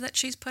pressure that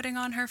she's putting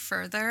on her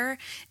further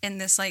in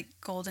this like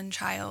golden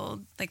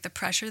child, like the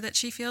pressure that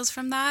she feels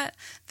from that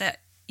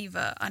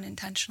Eva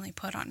unintentionally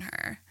put on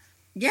her.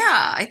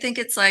 Yeah, I think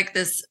it's like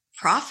this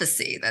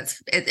prophecy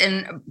that's it.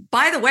 And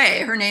by the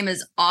way, her name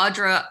is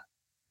Audra.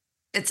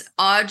 It's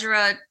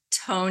Audra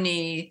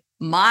Tony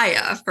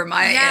Maya for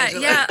Maya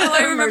Angelou. Yeah. Oh,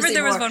 I remember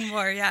there was one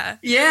more. Yeah.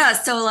 Yeah.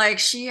 So like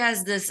she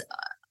has this,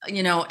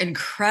 you know,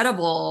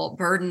 incredible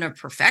burden of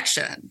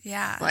perfection.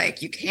 Yeah.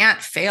 Like you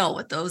can't fail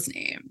with those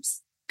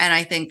names. And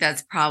I think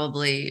that's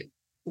probably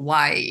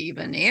why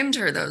Eva named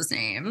her those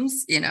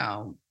names. You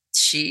know,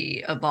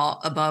 she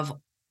above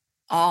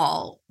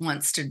all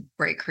wants to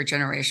break her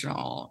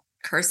generational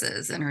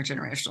curses and her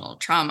generational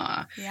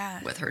trauma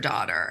with her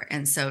daughter.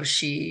 And so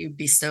she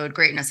bestowed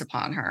greatness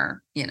upon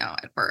her, you know,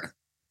 at birth.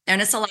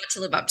 And it's a lot to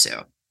live up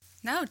to.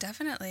 No,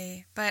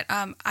 definitely. But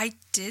I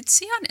did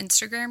see on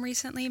Instagram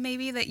recently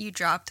maybe that you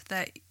dropped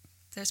that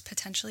there's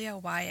potentially a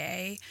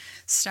YA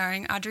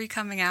starring Audrey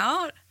coming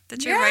out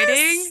that you're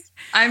writing.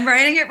 I'm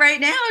writing it right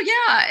now.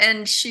 Yeah.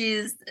 And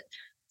she's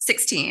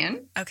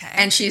 16. Okay.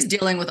 And she's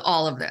dealing with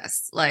all of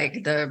this,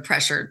 like the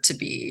pressure to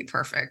be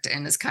perfect,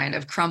 and is kind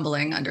of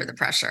crumbling under the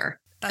pressure.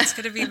 That's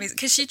going to be amazing.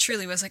 Because she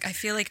truly was like, I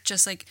feel like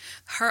just like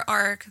her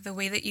arc, the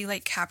way that you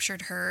like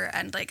captured her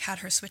and like had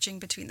her switching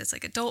between this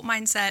like adult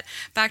mindset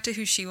back to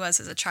who she was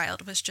as a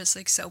child was just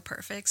like so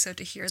perfect. So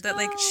to hear that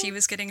like she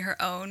was getting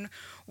her own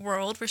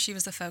world where she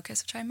was the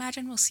focus, which I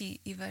imagine we'll see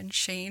Eva and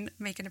Shane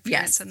make an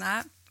appearance in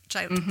that, which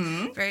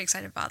I'm very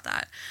excited about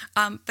that.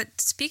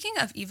 But speaking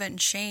of Eva and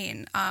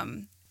Shane,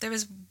 there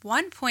was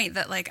one point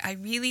that like I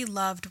really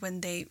loved when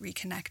they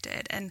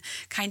reconnected and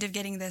kind of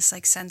getting this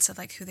like sense of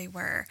like who they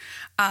were.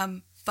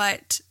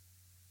 But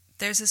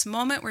there's this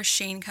moment where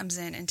Shane comes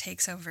in and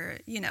takes over,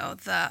 you know,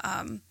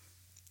 the,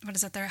 what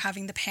is it? They're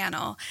having the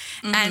panel.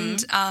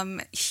 And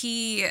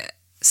he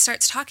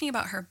starts talking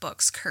about her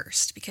books,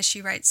 Cursed, because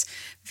she writes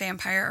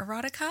vampire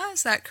erotica.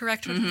 Is that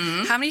correct?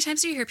 How many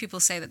times do you hear people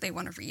say that they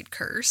want to read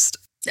Cursed?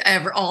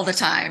 All the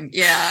time.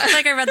 Yeah.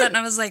 Like I read that and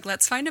I was like,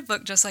 let's find a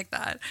book just like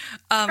that.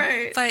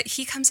 Right. But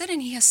he comes in and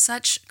he has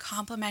such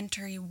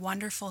complimentary,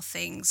 wonderful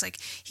things. Like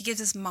he gives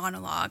this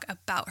monologue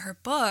about her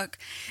book,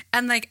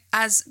 and like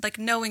as like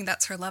knowing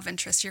that's her love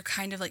interest, you're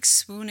kind of like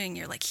swooning.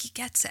 You're like, he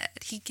gets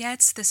it. He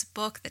gets this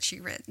book that she's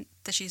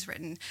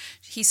written.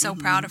 He's so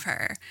proud of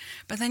her.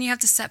 But then you have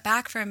to step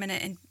back for a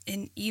minute,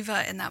 and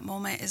Eva in that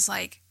moment is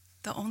like,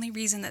 the only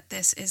reason that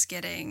this is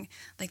getting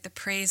like the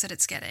praise that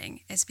it's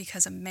getting is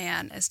because a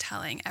man is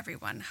telling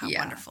everyone how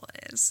wonderful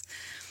it is.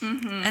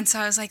 And so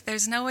I was like,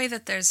 there's no way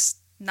that there's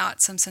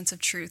not some sense of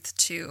truth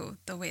to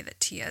the way that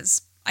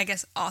Tia's, I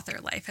guess,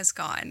 author life has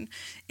gone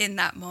in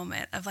that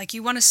moment of like,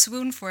 you want to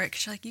swoon for it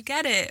because you're like, you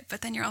get it.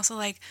 But then you're also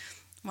like,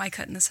 why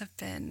couldn't this have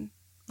been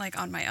like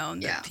on my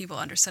own that people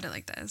understood it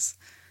like this?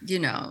 You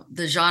know,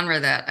 the genre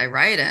that I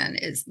write in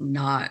is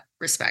not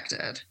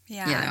respected.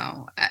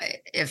 Yeah.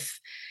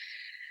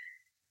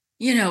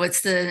 You know, it's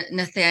the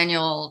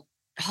Nathaniel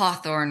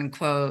Hawthorne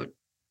quote,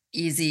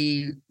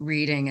 easy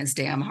reading is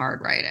damn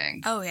hard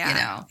writing. Oh, yeah. You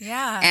know?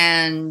 Yeah.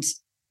 And,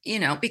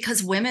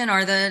 because women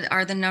are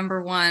the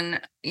number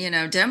one,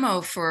 demo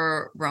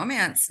for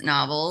romance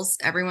novels.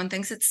 Everyone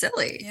thinks it's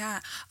silly. Yeah.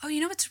 Oh, you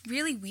know what's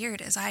really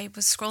weird is I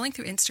was scrolling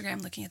through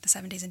Instagram looking at the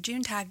 7 Days in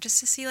June tag just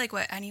to see like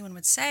what anyone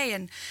would say.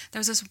 And there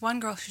was this one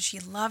girl who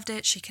she loved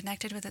it. She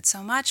connected with it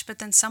so much. But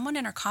then someone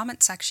in her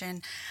comment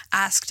section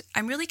asked,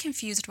 I'm really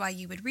confused why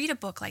you would read a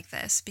book like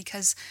this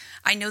because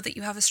I know that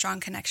you have a strong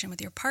connection with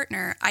your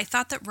partner. I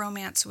thought that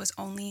romance was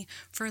only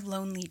for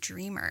lonely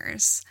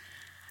dreamers.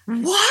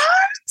 What?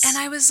 And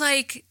I was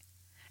like,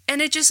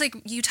 and it just like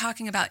you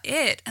talking about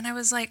it. And I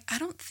was like, I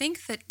don't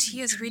think that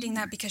Tia's reading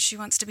that because she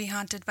wants to be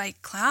haunted by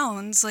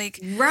clowns. Like,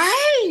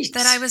 right.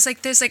 That I was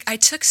like, I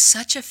took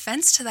such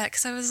offense to that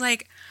because I was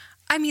like,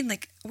 I mean,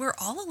 like, we're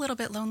all a little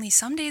bit lonely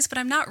some days, but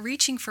I'm not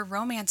reaching for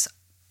romance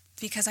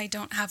because I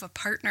don't have a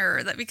partner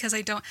or that because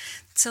I don't.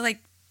 So like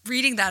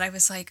reading that, I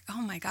was like,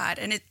 oh my God.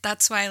 And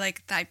that's why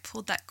like I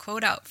pulled that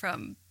quote out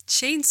from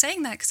Shane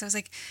saying that because I was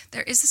like,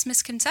 there is this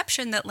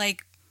misconception that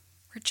like,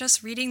 we're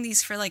just reading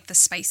these for like the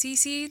spicy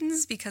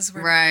scenes because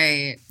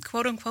we're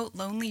quote unquote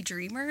lonely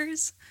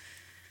dreamers.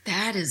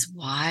 That is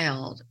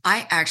wild.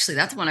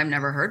 That's one I've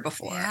never heard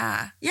before.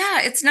 Yeah.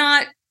 Yeah. It's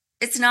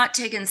not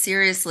taken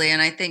seriously.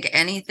 And I think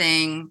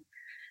anything,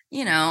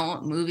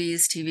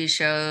 movies, TV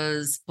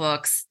shows,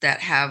 books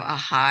that have a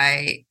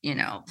high,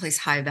 place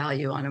high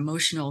value on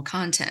emotional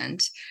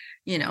content,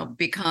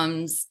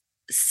 becomes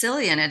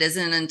silly. And it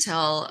isn't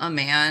until a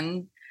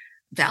man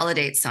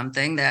validates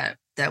something that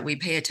we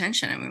pay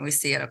attention. I mean, we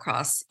see it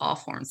across all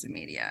forms of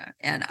media.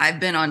 And I've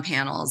been on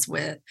panels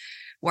where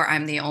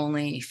I'm the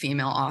only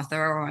female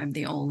author or I'm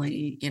the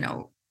only,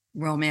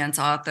 romance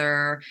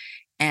author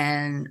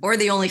or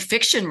the only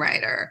fiction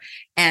writer.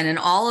 And in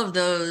all of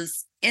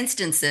those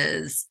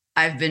instances,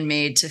 I've been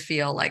made to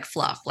feel like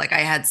fluff. Like I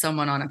had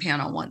someone on a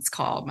panel once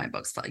called my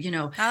books fluff,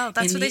 Oh,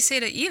 that's what they say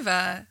to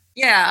Eva.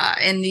 Yeah.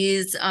 In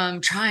these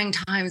trying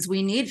times,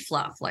 we need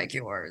fluff like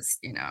yours,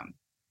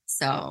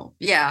 So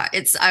yeah,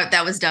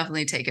 that was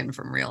definitely taken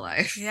from real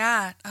life.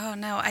 Yeah. Oh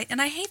no.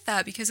 I hate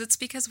that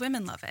because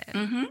women love it.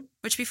 Mm-hmm.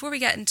 Which before we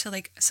get into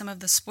like some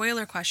of the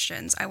spoiler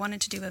questions, I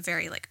wanted to do a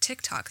very like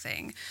TikTok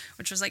thing,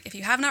 which was like, if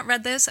you have not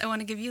read this, I want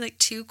to give you like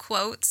 2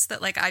 quotes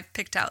that like I've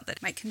picked out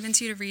that might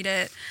convince you to read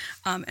it.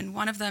 And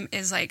one of them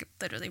is like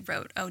literally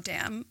wrote, "Oh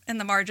damn," in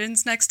the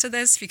margins next to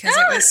this because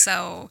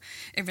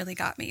it really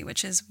got me,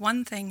 which is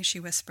one thing she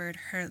whispered,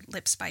 her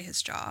lips by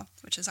his jaw,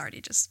 which is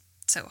already just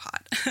so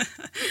hot.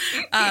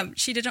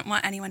 She didn't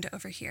want anyone to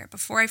overhear.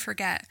 Before I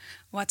forget,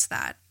 what's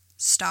that?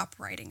 Stop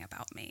writing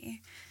about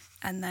me.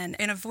 And then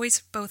in a voice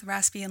both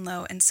raspy and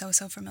low and so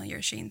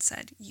familiar, Shane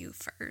said, "You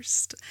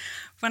first."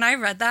 When I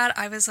read that,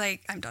 I was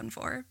like, I'm done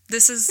for.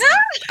 This is,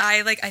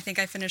 I think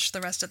I finished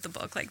the rest of the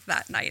book like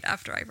that night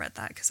after I read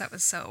that because that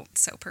was so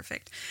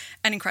perfect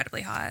and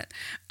incredibly hot.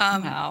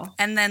 Wow.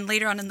 And then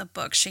later on in the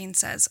book, Shane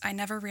says, "I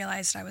never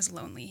realized I was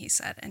lonely," he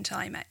said, "until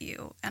I met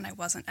you, and I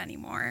wasn't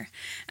anymore."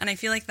 And I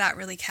feel like that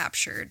really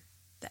captured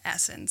the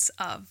essence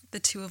of the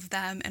two of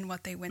them and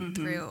what they went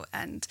through.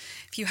 And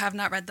if you have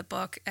not read the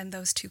book and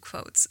those 2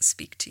 quotes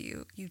speak to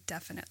you, you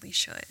definitely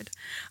should.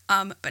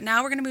 But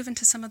now we're going to move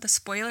into some of the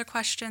spoiler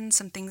questions,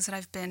 some things that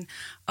I've been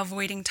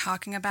avoiding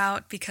talking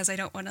about because I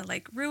don't want to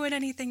like ruin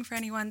anything for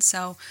anyone.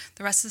 So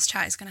the rest of this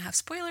chat is going to have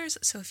spoilers.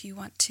 So if you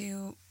want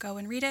to go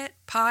and read it,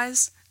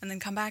 pause, and then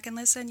come back and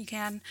listen, you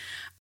can.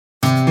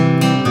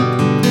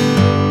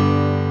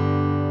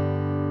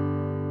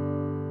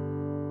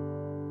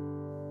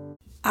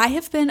 I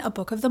have been a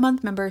Book of the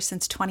Month member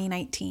since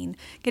 2019.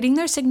 Getting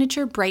their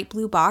signature bright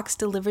blue box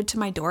delivered to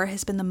my door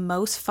has been the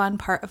most fun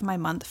part of my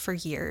month for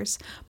years.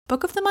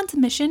 Book of the Month's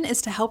mission is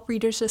to help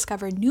readers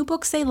discover new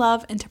books they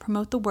love and to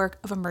promote the work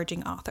of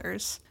emerging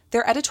authors.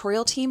 Their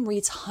editorial team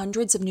reads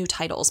hundreds of new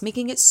titles,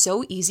 making it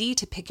so easy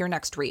to pick your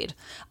next read.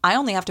 I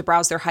only have to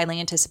browse their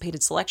highly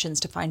anticipated selections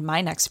to find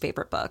my next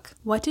favorite book.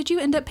 What did you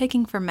end up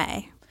picking for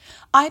May?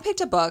 I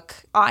picked a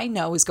book I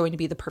know is going to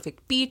be the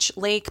perfect beach,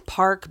 lake,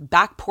 park,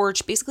 back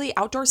porch, basically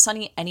outdoor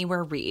sunny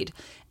anywhere read,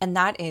 and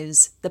that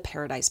is The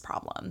Paradise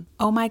Problem.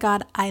 Oh my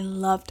God, I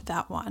loved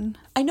that one.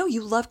 I know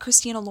you love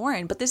Christina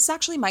Lauren, but this is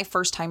actually my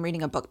first time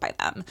reading a book by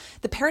them.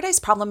 The Paradise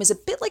Problem is a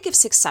bit like if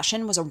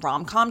Succession was a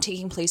rom-com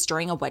taking place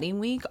during a wedding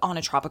week on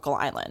a tropical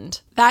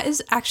island. That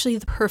is actually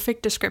the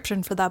perfect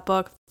description for that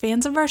book.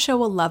 Fans of our show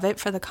will love it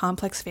for the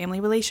complex family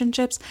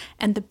relationships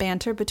and the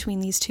banter between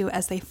these two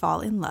as they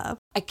fall in love.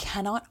 I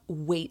cannot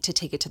wait to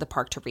take it to the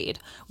park to read.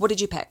 What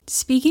did you pick?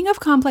 Speaking of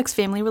complex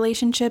family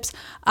relationships,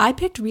 I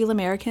picked Real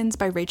Americans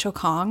by Rachel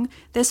Khong.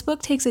 This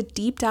book takes a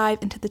deep dive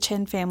into the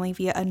Chen family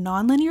via a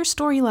nonlinear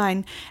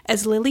storyline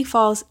as Lily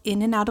falls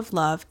in and out of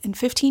love, and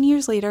 15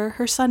 years later,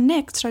 her son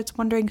Nick starts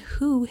wondering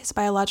who his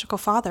biological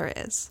father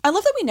is. I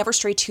love that we never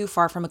stray too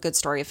far from a good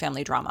story of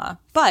family drama,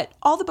 but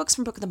all the books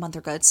from Book of the Month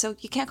are good, so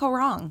you can't go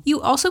wrong.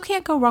 You also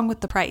can't go wrong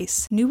with the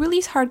price. New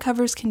release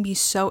hardcovers can be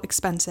so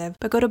expensive,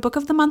 but go to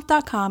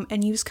bookofthemonth.com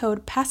and use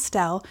code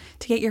PASTEL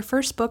to get your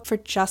first book for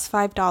just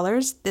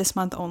 $5 this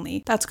month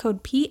only. That's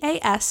code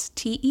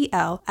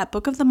PASTEL at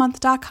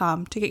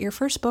bookofthemonth.com to get your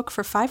first book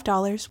for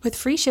 $5 with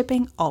free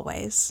shipping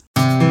always.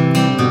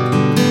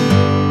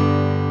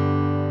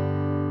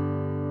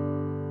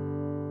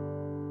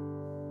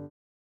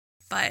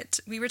 But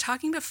we were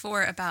talking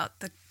before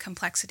about the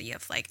complexity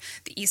of like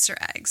the Easter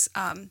eggs.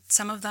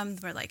 Some of them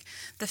were like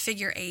the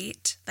figure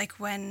 8, like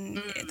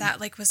when that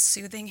like was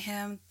soothing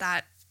him,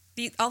 that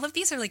all of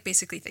these are like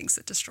basically things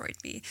that destroyed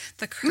me.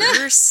 The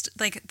cursed,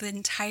 like the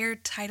entire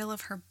title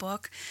of her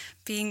book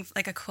being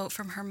like a quote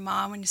from her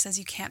mom when she says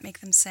you can't make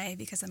them say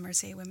because the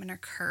Mercier women are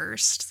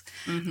cursed.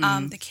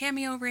 The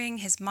cameo ring,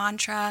 his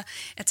mantra.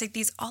 It's like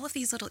all of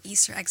these little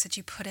Easter eggs that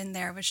you put in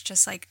there, which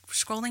just like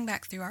scrolling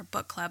back through our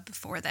book club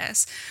before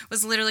this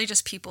was literally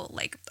just people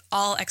like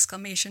all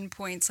exclamation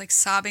points, like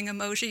sobbing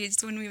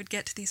emojis when we would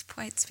get to these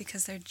points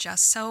because they're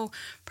just so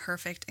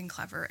perfect and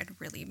clever and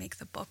really make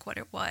the book what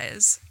it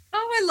was.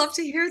 Oh, I love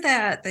to hear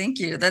that. Thank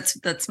you.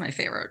 That's my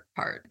favorite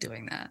part,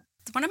 doing that.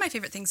 One of my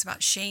favorite things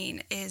about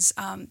Shane is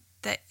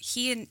that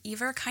he and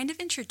Eva are kind of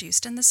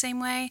introduced in the same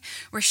way,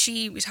 where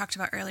we talked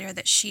about earlier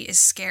that she is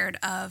scared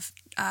of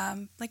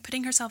like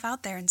putting herself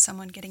out there and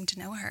someone getting to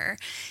know her.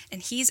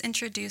 And he's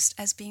introduced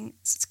as being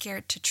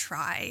scared to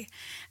try.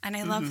 And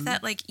I love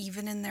that like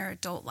even in their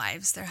adult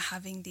lives, they're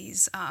having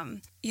these,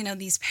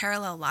 these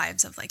parallel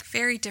lives of like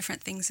very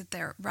different things that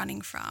they're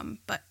running from,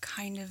 but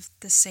kind of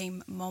the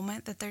same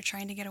moment that they're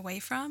trying to get away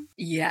from.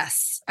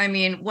 Yes. I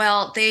mean,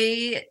 well,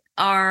 they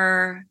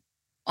are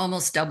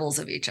almost doubles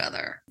of each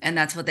other. And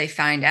that's what they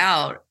find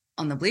out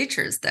on the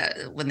bleachers,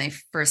 that when they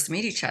first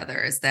meet each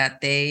other, is that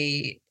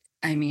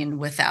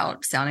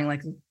without sounding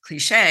like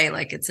cliche,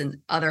 like it's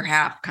an other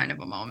half kind of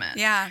a moment.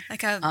 Yeah,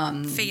 like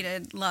a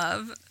fated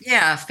love.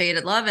 Yeah,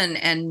 fated love.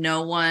 And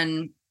no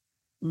one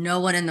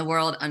in the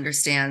world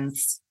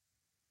understands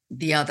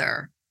the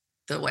other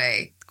the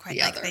way quite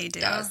the like other they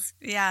do. Does.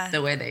 Yeah.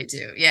 The way they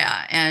do.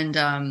 Yeah. And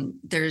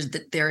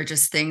there are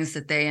just things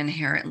that they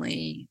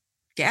inherently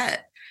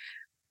get.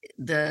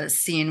 The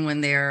scene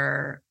when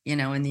they're,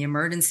 in the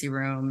emergency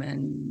room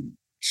and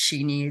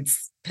she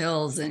needs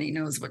pills and he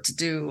knows what to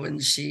do.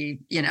 And she,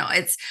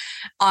 it's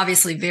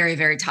obviously very,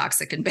 very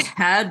toxic and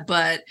bad,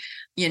 but,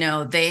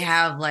 they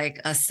have like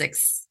a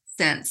sixth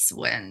sense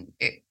when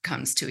it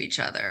comes to each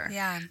other.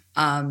 Yeah.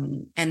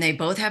 And they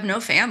both have no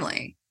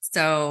family.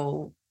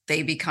 So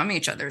they become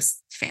each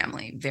other's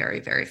family very,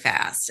 very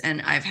fast.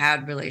 And I've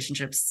had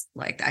relationships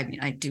like that. I mean,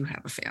 I do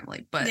have a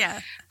family, but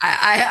yeah.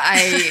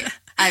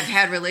 I've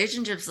had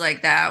relationships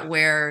like that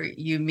where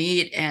you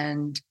meet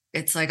and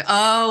it's like,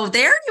 oh,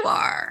 there you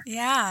are.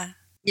 Yeah.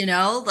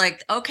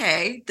 Like,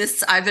 okay,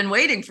 I've been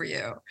waiting for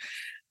you.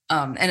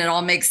 And it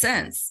all makes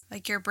sense.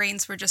 Like your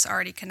brains were just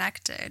already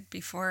connected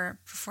before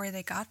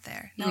they got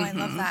there. No, I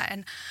love that.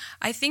 And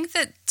I think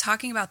that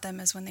talking about them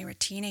as when they were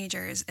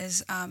teenagers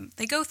is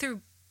they go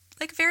through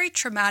like very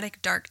traumatic,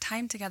 dark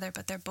time together,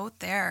 but they're both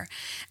there.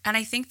 And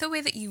I think the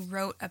way that you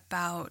wrote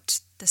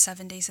about the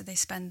 7 days that they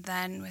spend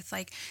then with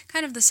like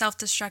kind of the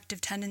self-destructive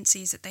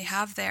tendencies that they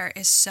have there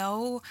is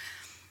so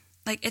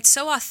like, it's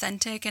so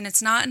authentic, and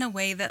it's not in a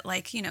way that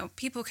like,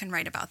 people can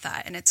write about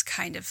that and it's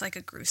kind of like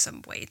a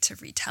gruesome way to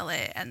retell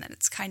it. And then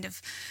it's kind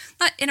of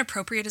not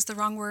inappropriate is the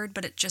wrong word,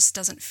 but it just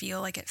doesn't feel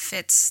like it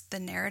fits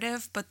the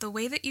narrative. But the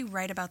way that you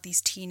write about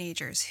these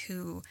teenagers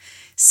who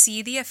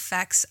see the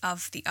effects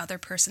of the other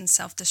person's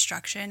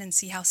self-destruction and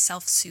see how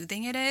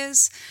self-soothing it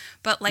is,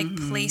 but like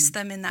place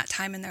them in that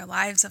time in their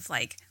lives of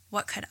like,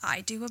 what could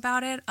I do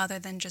about it other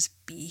than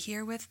just be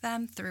here with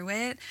them through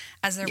it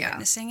as they're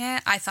witnessing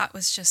it? I thought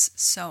was just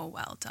so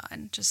well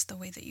done. Just the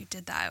way that you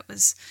did that. It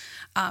was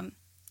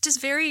just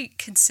very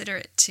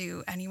considerate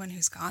to anyone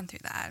who's gone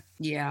through that.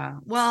 Yeah.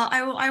 Well,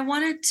 I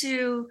wanted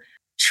to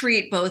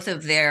treat both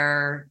of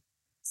their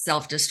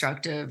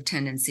self-destructive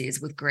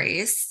tendencies with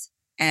grace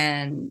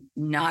and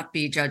not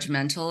be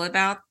judgmental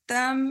about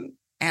them.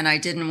 And I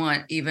didn't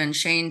want even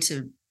Shane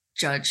to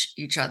judge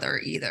each other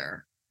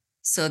either.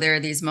 So there are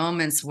these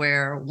moments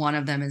where one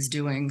of them is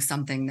doing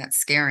something that's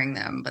scaring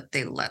them, but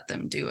they let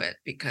them do it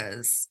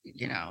because,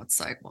 it's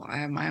like, well, I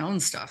have my own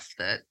stuff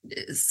that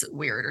is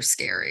weird or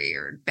scary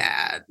or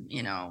bad,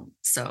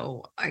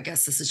 So I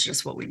guess this is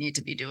just what we need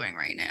to be doing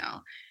right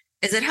now.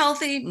 Is it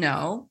healthy?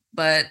 No.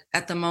 But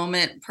at the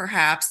moment,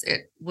 perhaps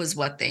it was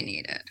what they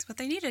needed. It's what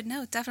they needed.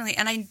 No, definitely.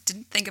 And I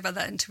didn't think about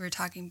that until we were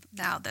talking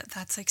now,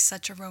 that's like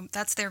such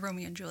that's their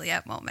Romeo and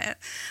Juliet moment.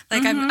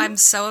 Like I'm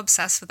so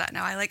obsessed with that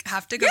now. I like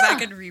have to go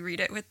back and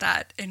reread it with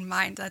that in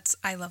mind.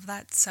 I love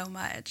that so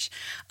much.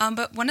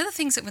 But one of the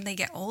things that when they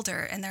get older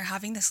and they're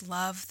having this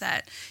love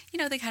that,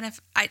 they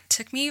it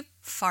took me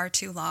far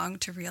too long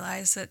to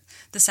realize that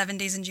the 7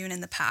 days in June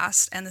in the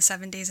past and the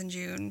 7 days in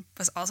June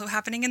was also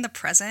happening in the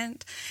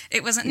present.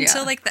 It wasn't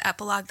until like the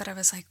epilogue that I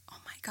was like, oh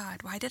my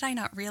God, why did I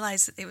not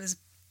realize that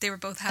they were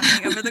both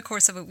happening over the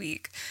course of a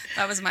week?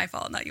 That was my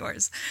fault, not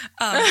yours.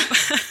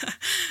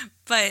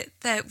 But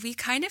that we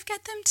kind of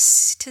get them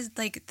to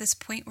like this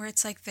point where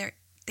it's like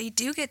they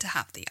do get to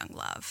have the young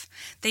love.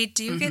 They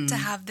do get to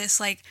have this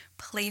like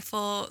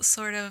playful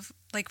sort of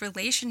like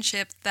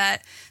relationship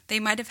that they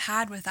might have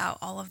had without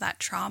all of that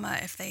trauma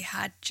if they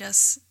had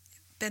just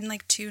been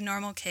like two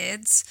normal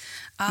kids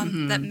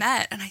that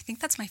met. And I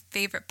think that's my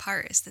favorite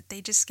part, is that they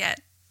just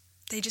get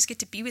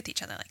to be with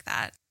each other like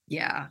that.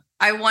 Yeah.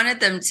 I wanted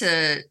them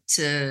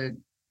to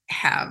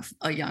have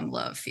a young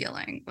love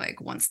feeling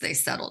like once they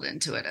settled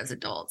into it as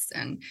adults.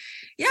 And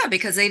yeah,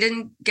 because they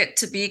didn't get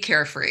to be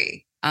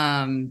carefree.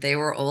 They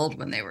were old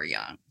when they were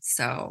young.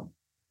 So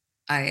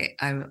I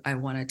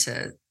wanted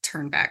to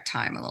turn back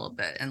time a little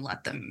bit and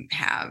let them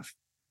have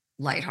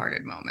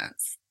lighthearted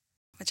moments.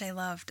 Which I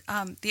loved.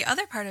 The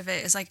other part of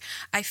it is like,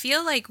 I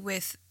feel like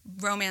with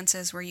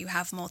romances where you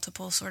have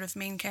multiple sort of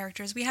main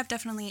characters, we have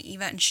definitely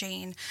Eva and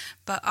Shane,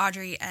 but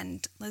Audrey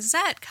and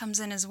Lizette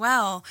comes in as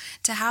well,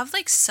 to have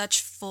like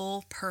such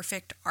full,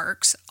 perfect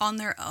arcs on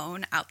their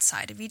own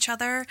outside of each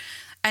other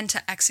and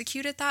to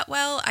execute it that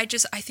well. I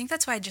think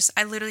that's why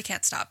I literally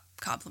can't stop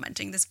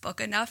complimenting this book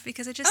enough,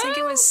 because I just think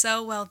it was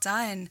so well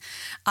done.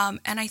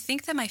 And I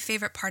think that my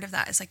favorite part of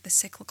that is like the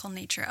cyclical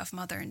nature of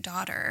mother and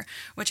daughter,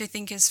 which I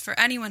think is, for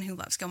anyone who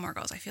loves Gilmore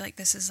Girls, I feel like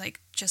this is like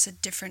just a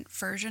different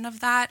version of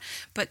that,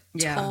 but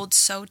told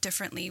so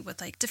differently, with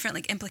like different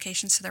like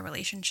implications to their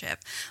relationship.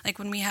 Like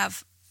when we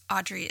have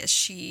Audrey, as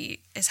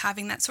she is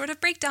having that sort of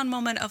breakdown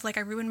moment of like,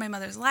 I ruined my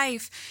mother's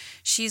life,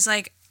 she's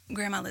like,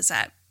 Grandma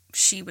Lizette,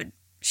 she would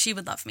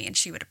love me and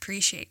she would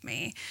appreciate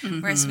me.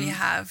 Whereas we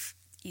have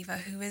Eva,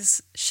 who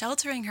is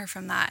sheltering her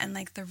from that and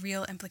like the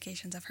real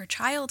implications of her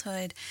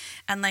childhood,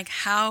 and like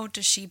how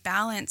does she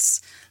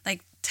balance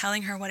like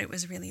telling her what it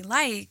was really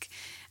like.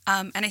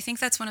 And I think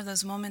that's one of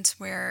those moments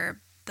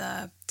where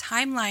the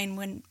timeline,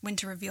 when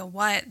to reveal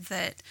what,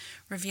 that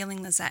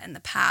revealing Lizette in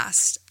the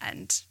past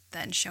and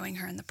then showing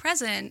her in the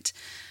present,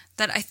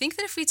 that I think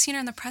that if we'd seen her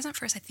in the present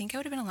first, I think I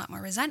would have been a lot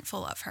more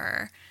resentful of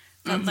her.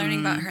 But learning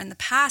about her in the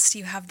past,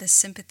 you have this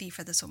sympathy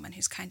for this woman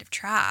who's kind of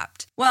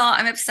trapped. Well,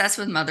 I'm obsessed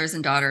with mothers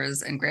and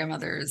daughters and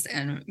grandmothers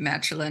and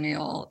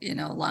matrilineal,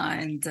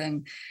 lines.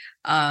 And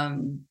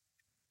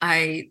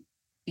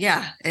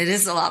it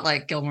is a lot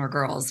like Gilmore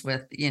Girls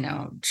with,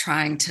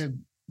 trying to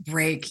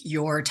break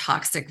your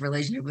toxic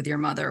relationship with your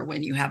mother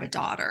when you have a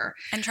daughter.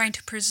 And trying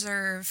to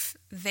preserve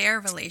their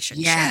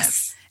relationship.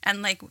 Yes.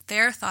 And like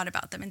their thought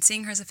about them, and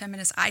seeing her as a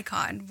feminist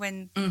icon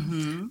when,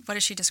 what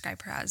does she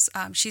describe her as?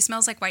 She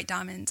smells like white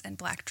diamonds and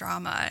black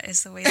drama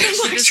is the way that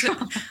she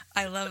describes.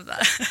 I love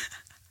that.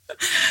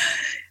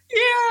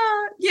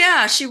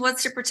 Yeah. She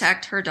wants to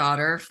protect her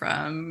daughter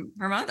from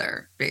her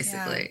mother,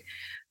 basically.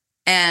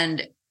 Yeah.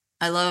 And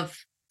I love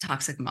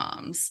toxic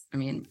moms. I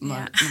mean,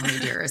 Mommy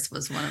Dearest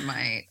was one of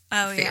my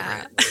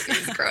favorite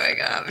movies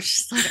growing up.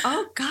 She's like,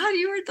 oh God,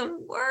 you were the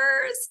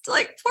worst.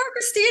 Like, poor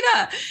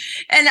Christina.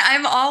 And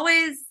I'm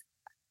always,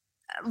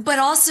 but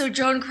also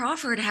Joan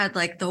Crawford had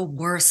like the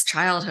worst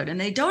childhood,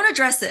 and they don't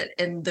address it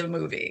in the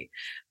movie.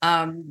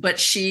 But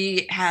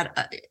she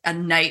had a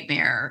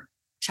nightmare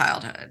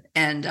childhood.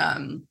 And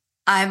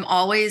I'm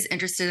always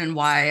interested in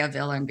why a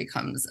villain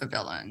becomes a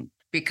villain.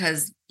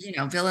 Because,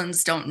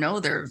 villains don't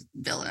know they're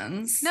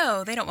villains.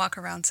 No, they don't walk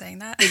around saying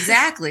that.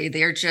 Exactly.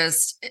 They're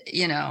just,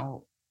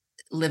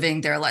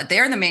 living their life.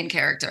 They're the main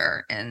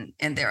character in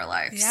their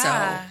life. Yeah.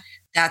 So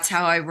that's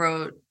how I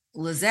wrote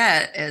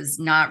Lizette, as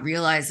not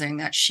realizing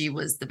that she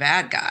was the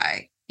bad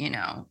guy,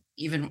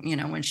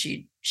 even, when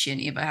she and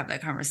Eva have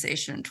that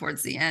conversation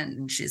towards the end,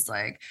 and she's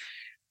like,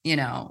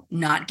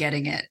 not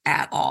getting it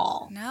at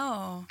all.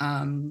 No.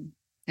 And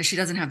she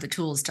doesn't have the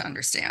tools to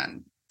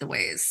understand the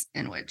ways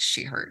in which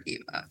she hurt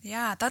Eva.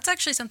 Yeah, that's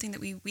actually something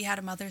that we had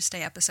a Mother's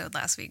Day episode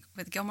last week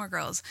with Gilmore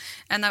Girls.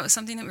 And that was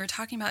something that we were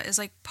talking about, is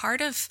like part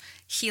of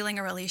healing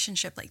a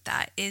relationship like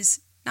that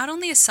is not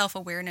only a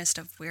self-awareness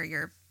of where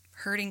you're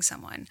hurting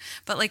someone,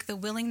 but like the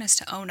willingness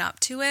to own up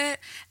to it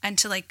and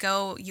to like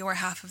go your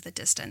half of the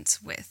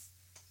distance with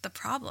the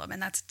problem,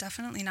 and that's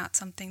definitely not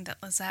something that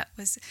Lizette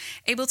was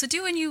able to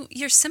do. And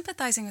you're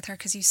sympathizing with her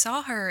because you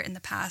saw her in the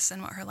past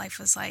and what her life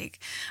was like.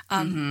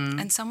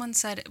 And someone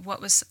said,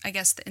 what was, I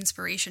guess, the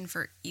inspiration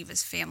for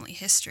Eva's family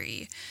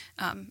history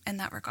in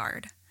that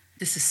regard?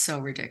 This is so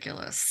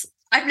ridiculous.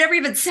 I've never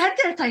even said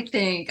this, I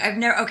think.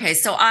 Okay,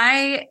 so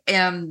I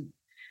am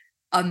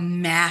a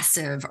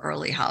massive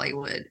early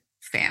Hollywood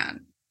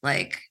fan.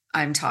 Like,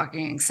 I'm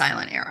talking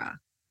silent era,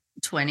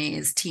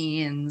 20s,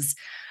 teens.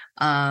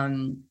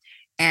 And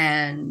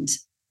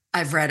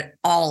I've read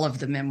all of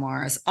the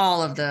memoirs,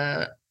 all of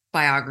the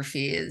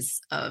biographies,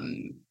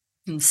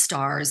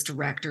 stars,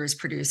 directors,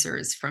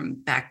 producers from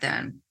back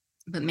then,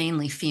 but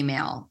mainly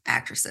female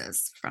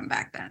actresses from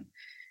back then,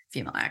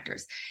 female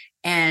actors.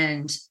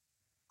 And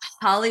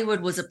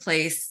Hollywood was a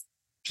place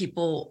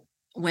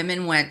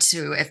women went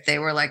to if they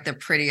were like the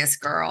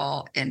prettiest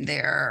girl in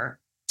their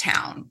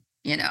town,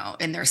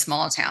 in their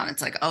small town.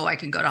 It's like, oh, I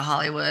can go to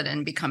Hollywood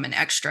and become an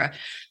extra.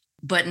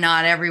 But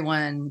not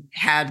everyone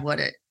had what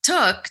it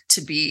took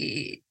to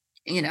be,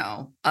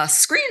 a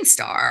screen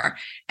star.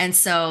 And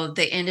so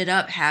they ended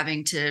up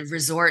having to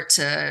resort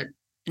to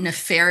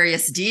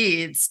nefarious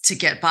deeds to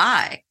get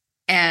by.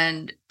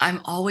 And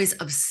I'm always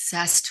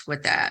obsessed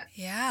with that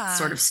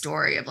sort of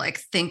story of like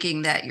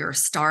thinking that you're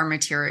star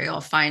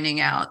material, finding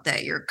out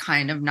that you're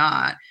kind of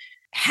not,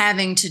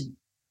 having to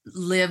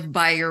live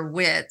by your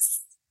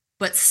wits,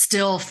 but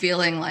still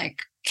feeling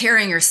like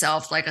carrying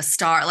yourself like a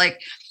star.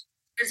 Like,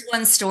 there's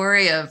one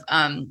story of,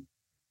 I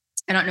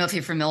don't know if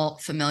you're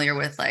familiar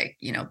with like,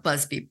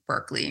 Busby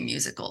Berkeley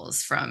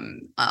musicals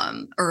from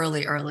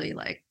early,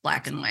 like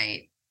black and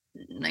white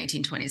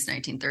 1920s,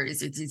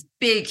 1930s. It's these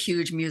big,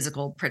 huge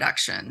musical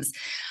productions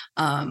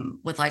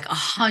with like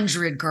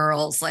 100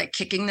 girls like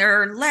kicking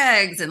their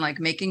legs and like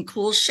making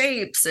cool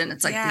shapes. And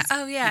it's like,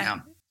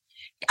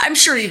 I'm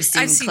sure I've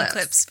seen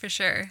clips for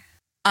sure.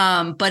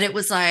 But it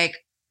was like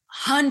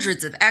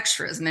hundreds of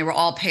extras, and they were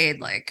all paid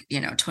like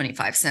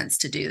 25 cents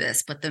to do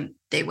this, but then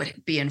they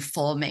would be in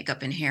full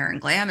makeup and hair and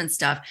glam and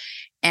stuff.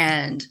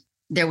 And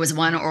there was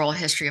one oral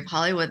history of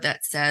Hollywood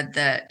that said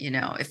that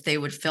if they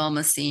would film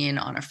a scene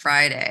on a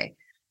Friday,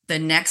 the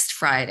next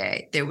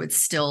Friday there would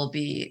still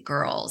be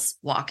girls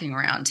walking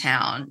around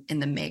town in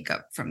the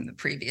makeup from the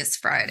previous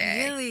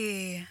Friday.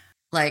 Really?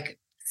 Like,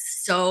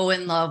 so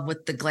in love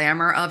with the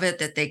glamour of it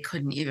that they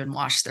couldn't even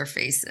wash their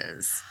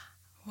faces.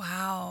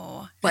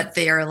 Wow. But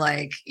they are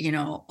like,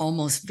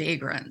 almost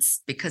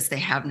vagrants because they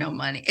have no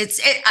money.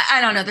 I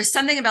don't know. There's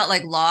something about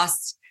like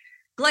lost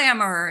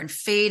glamour and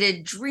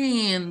faded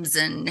dreams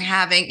and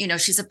having,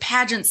 she's a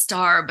pageant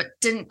star, but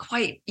didn't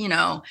quite,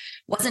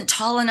 wasn't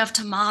tall enough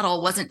to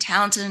model, wasn't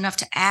talented enough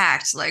to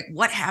act. Like,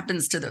 what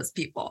happens to those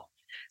people?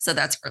 So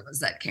that's where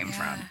Lizette came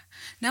from.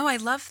 No, I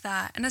love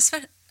that. And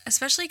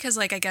especially because,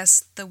 like, I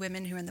guess the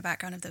women who are in the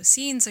background of those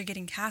scenes are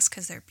getting cast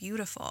because they're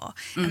beautiful.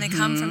 And they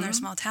come from their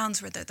small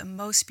towns where they're the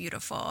most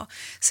beautiful.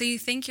 So you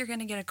think you're going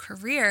to get a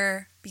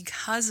career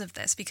because of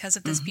this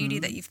beauty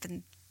that you've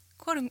been,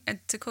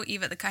 to quote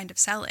Eva, the kind of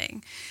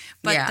selling.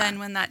 But then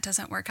when that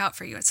doesn't work out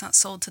for you, it's not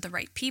sold to the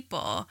right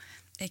people,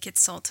 it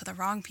gets sold to the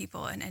wrong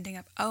people and ending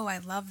up, oh, I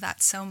love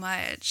that so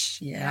much.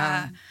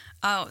 Yeah.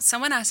 Oh,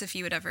 someone asked if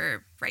you would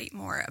ever write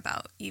more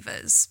about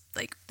Eva's,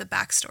 like, the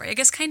backstory. I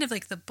guess kind of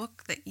like the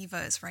book that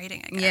Eva is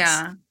writing, I guess.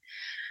 Yeah.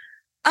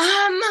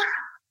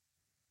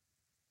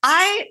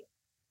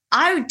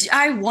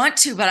 I want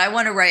to, but I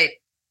want to write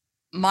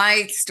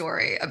my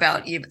story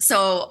about Eva.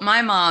 So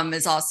my mom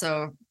is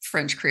also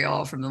French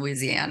Creole from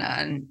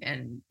Louisiana,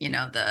 and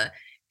the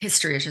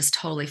history is just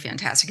totally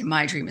fantastic. And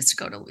my dream is to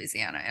go to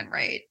Louisiana and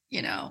write,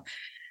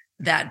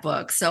 that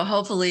book. So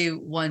hopefully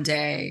one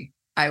day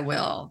I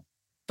will.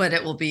 But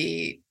it will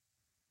be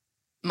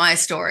my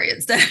story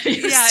instead of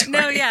your story.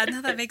 No,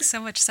 that makes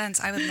so much sense.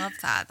 I would love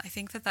that. I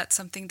think that that's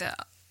something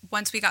that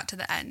once we got to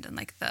the end and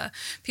like the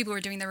people were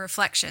doing their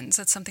reflections,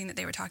 that's something that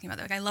they were talking about.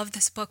 They're like, I love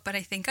this book, but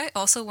I think I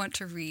also want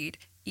to read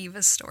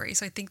Eva's story.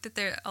 So I think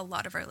that a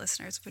lot of our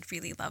listeners would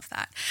really love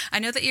that. I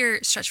know that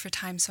you're stretched for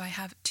time, so I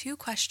have 2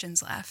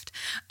 questions left.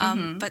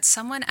 But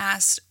someone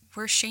asked,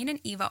 were Shane and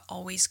Eva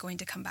always going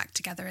to come back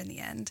together in the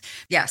end?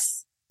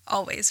 Yes.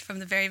 Always, from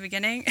the very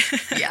beginning?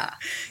 Yeah.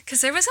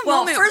 Because there was a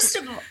moment... Well, first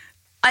of all,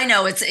 I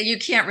know, you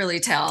can't really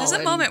tell. There's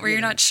a moment where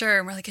you're not sure,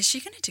 and we're like, is she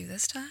going to do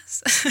this to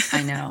us?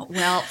 I know.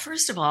 Well,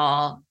 first of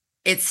all,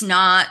 it's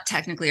not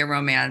technically a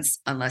romance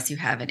unless you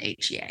have an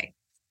HEA,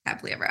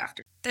 happily ever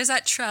after. There's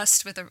that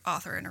trust with an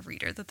author and a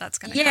reader that's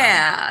going to come.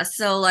 Yeah,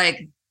 so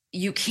like,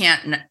 you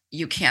can't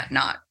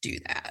not do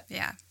that.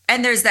 Yeah.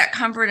 And there's that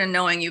comfort in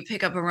knowing you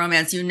pick up a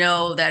romance,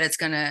 that it's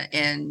going to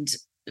end...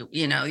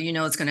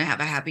 it's going to have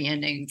a happy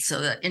ending.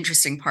 So the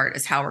interesting part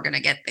is how we're going to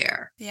get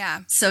there.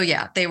 Yeah. So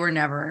they were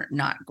never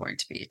not going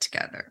to be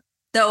together.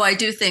 Though I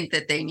do think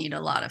that they need a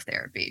lot of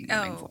therapy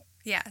moving forward.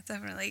 Yeah,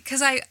 definitely.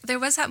 Because there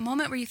was that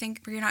moment where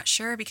you're not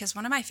sure, because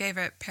one of my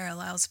favorite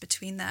parallels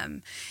between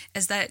them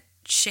is that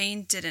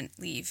Shane didn't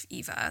leave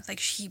Eva. Like,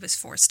 he was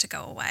forced to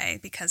go away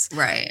because...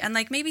 Right. And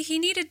like, maybe he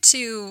needed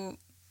to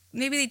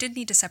maybe they did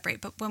need to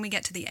separate, but when we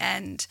get to the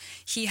end,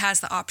 he has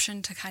the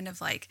option to kind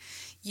of like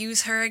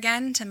use her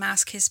again to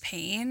mask his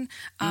pain.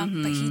 But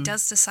he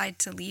does decide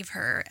to leave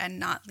her and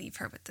not leave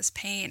her with this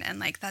pain. And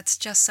like, that's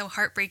just so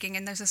heartbreaking.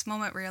 And there's this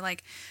moment where you're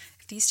like,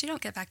 if these two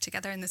don't get back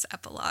together in this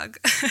epilogue.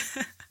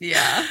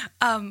 Yeah.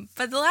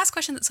 But the last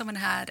question that someone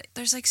had,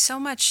 there's like so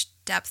much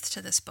depth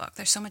to this book.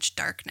 There's so much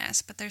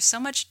darkness, but there's so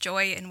much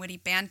joy and witty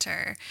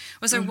banter.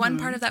 Was there one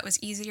part of that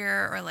was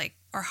easier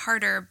or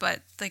harder,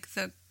 but like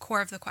the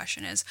core of the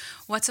question is,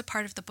 what's a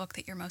part of the book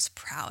that you're most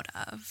proud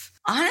of?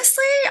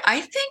 Honestly,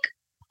 I think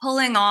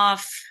pulling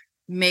off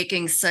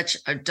making such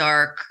a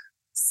dark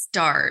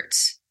start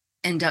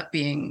end up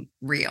being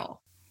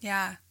real.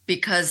 Yeah.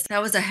 Because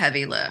that was a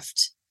heavy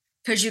lift.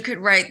 Because you could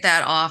write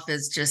that off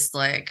as just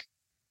like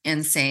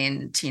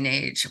insane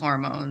teenage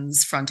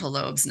hormones, frontal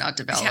lobes not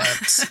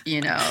developed,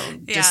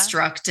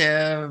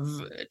 destructive,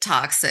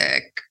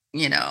 toxic,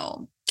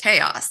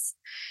 chaos.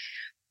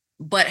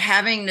 But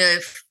having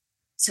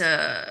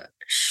to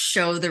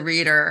show the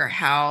reader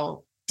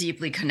how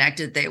deeply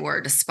connected they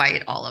were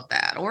despite all of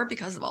that, or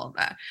because of all of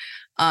that,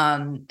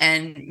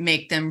 and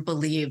make the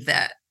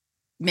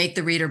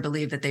reader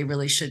believe that they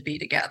really should be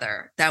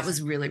together. That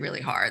was really,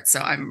 really hard. So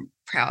I'm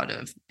proud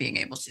of being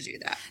able to do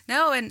that.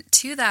 No, and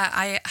to that,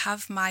 I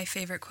have my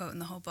favorite quote in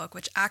the whole book,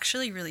 which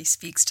actually really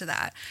speaks to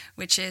that,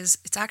 which is,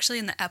 it's actually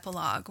in the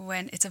epilogue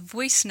when it's a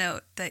voice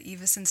note that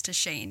Eva sends to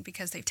Shane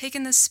because they've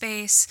taken this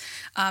space,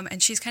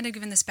 and she's kind of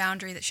given this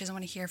boundary that she doesn't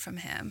want to hear from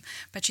him.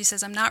 But she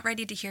says, I'm not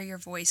ready to hear your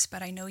voice,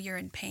 but I know you're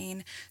in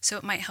pain, so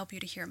it might help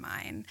you to hear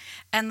mine.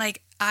 And I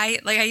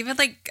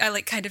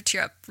kind of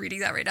tear up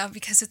reading that right now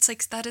because it's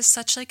like, that is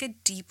such like a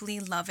deeply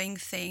loving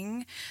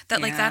thing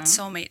that like that's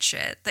soulmate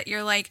shit that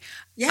you're like,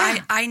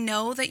 I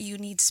know that you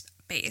need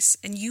space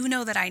and you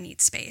know that I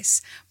need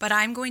space, but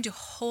I'm going to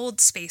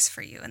hold space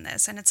for you in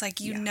this. And it's like,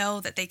 you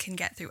know that they can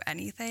get through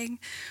anything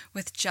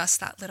with just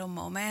that little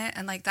moment.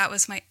 And like, that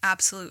was my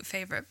absolute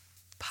favorite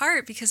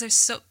part because there's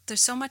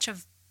so much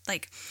of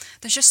like,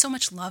 there's just so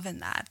much love in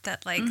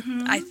that like,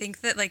 I think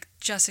that like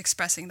just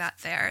expressing that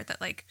there, that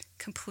like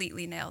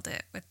completely nailed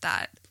it with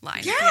that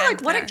line. Yeah.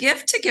 Like what a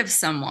gift to give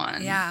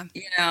someone. Yeah.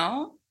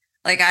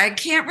 Like, I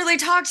can't really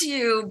talk to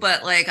you,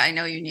 but like, I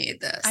know you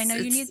need this. I know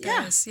you need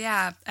this.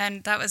 Yeah.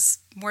 And that was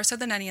more so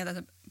than any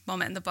other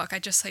moment in the book. I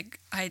just like,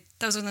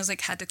 those ones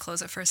like had to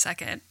close it for a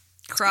second,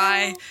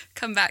 cry,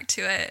 come back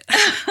to it.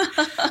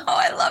 Oh,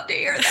 I love to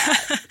hear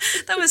that.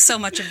 That was so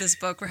much of this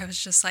book where I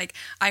was just like,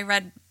 I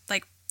read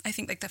like, I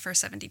think like the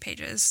first 70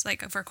 pages,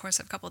 like over a course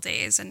of a couple of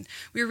days. And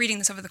we were reading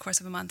this over the course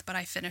of a month, but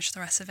I finished the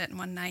rest of it in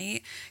one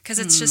night because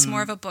it's just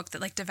more of a book that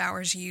like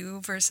devours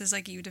you versus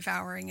like you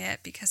devouring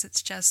it because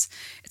it's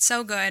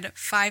so good.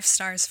 5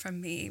 stars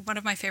from me. One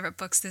of my favorite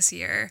books this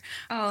year.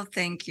 Oh,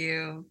 thank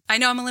you. I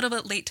know I'm a little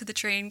bit late to the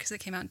train because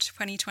it came out in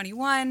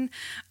 2021,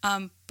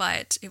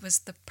 but it was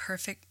the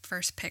perfect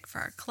first pick for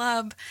our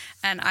club.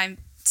 And I'm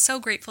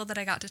so grateful that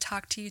I got to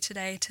talk to you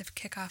today to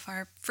kick off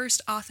our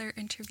first author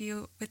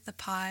interview with the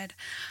pod.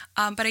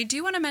 But I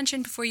do want to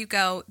mention before you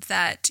go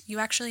that you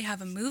actually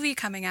have a movie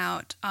coming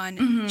out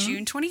on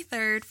June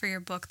 23rd for your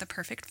book, The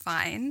Perfect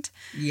Find.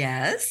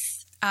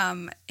 Yes.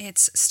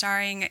 It's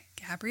starring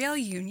Gabrielle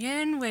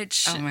Union,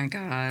 which, oh my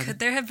God, could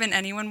there have been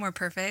anyone more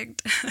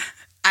perfect?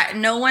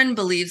 No one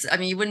believes, I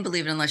mean, you wouldn't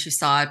believe it unless you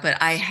saw it, but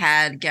I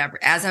had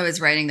as I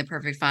was writing The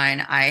Perfect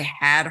Find, I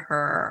had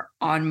her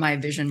on my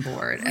vision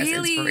board as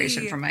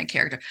inspiration for my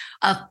character.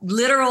 A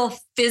literal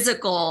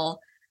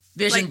physical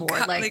vision board,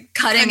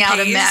 cutting out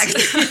a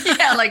magazine.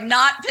 Yeah, like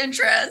not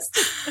Pinterest.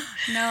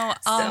 No,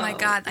 oh my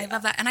God, I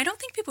love that. And I don't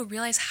think people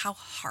realize how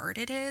hard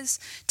it is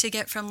to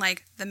get from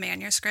like the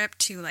manuscript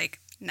to like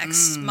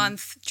next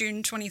month,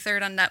 June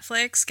 23rd on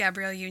Netflix,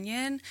 Gabrielle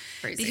Union.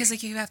 Crazy. Because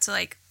like you have to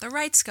like, the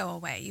rights go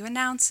away, you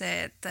announce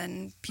it,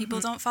 then people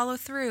don't follow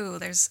through.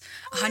 There's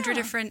 100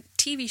 different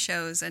TV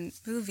shows and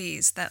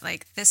movies that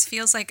like, this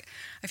feels like,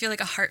 I feel like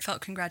a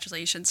heartfelt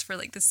congratulations for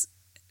like this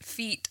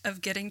feat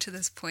of getting to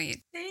this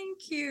point.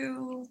 Thank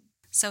you.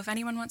 So if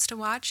anyone wants to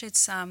watch,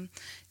 it's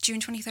June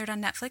 23rd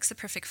on Netflix, The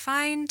Perfect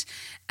Find.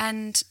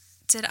 And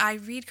did I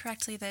read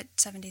correctly that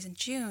 7 Days in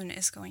June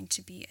is going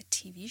to be a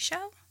TV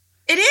show?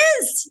 It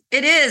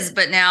is.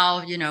 But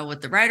now,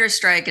 with the writer's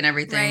strike and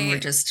everything, we're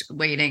just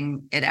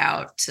waiting it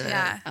out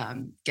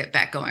to get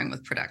back going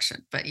with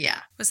production. But yeah.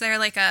 Was there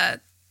like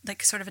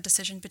sort of a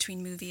decision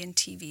between movie and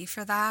TV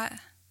for that?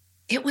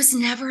 It was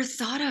never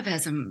thought of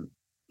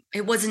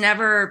it was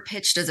never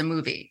pitched as a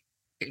movie.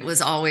 It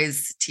was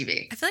always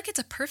TV. I feel like it's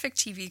a perfect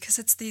TV because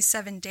it's these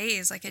 7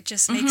 days. Like it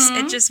just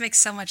makes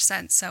so much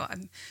sense. So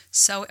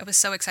I was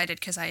so excited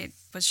because I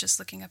was just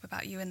looking up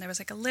about you and there was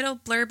like a little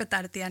blurb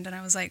at the end and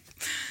I was like,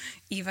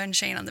 Eva and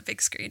Shane on the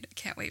big screen.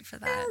 Can't wait for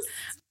that. Yes.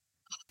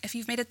 If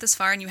you've made it this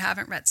far and you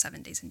haven't read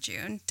 7 Days in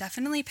June,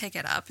 definitely pick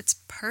it up. It's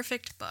a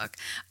perfect book.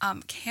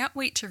 Can't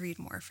wait to read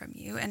more from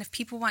you. And if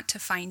people want to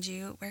find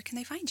you, where can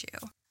they find you?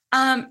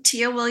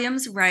 Tia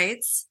Williams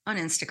Writes on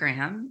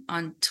Instagram,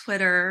 on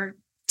Twitter,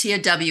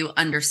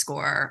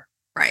 @TiaW_writes,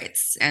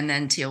 and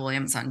then Tia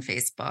Williams on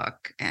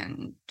Facebook,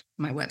 and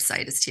my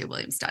website is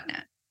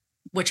tiawilliams.net.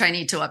 which I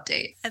need to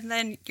update. And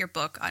then your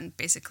book on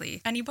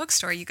basically any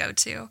bookstore you go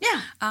to.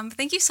 Yeah.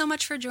 Thank you so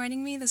much for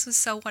joining me. This was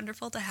so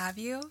wonderful to have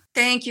you.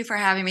 Thank you for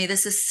having me.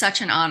 This is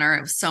such an honor.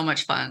 It was so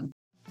much fun.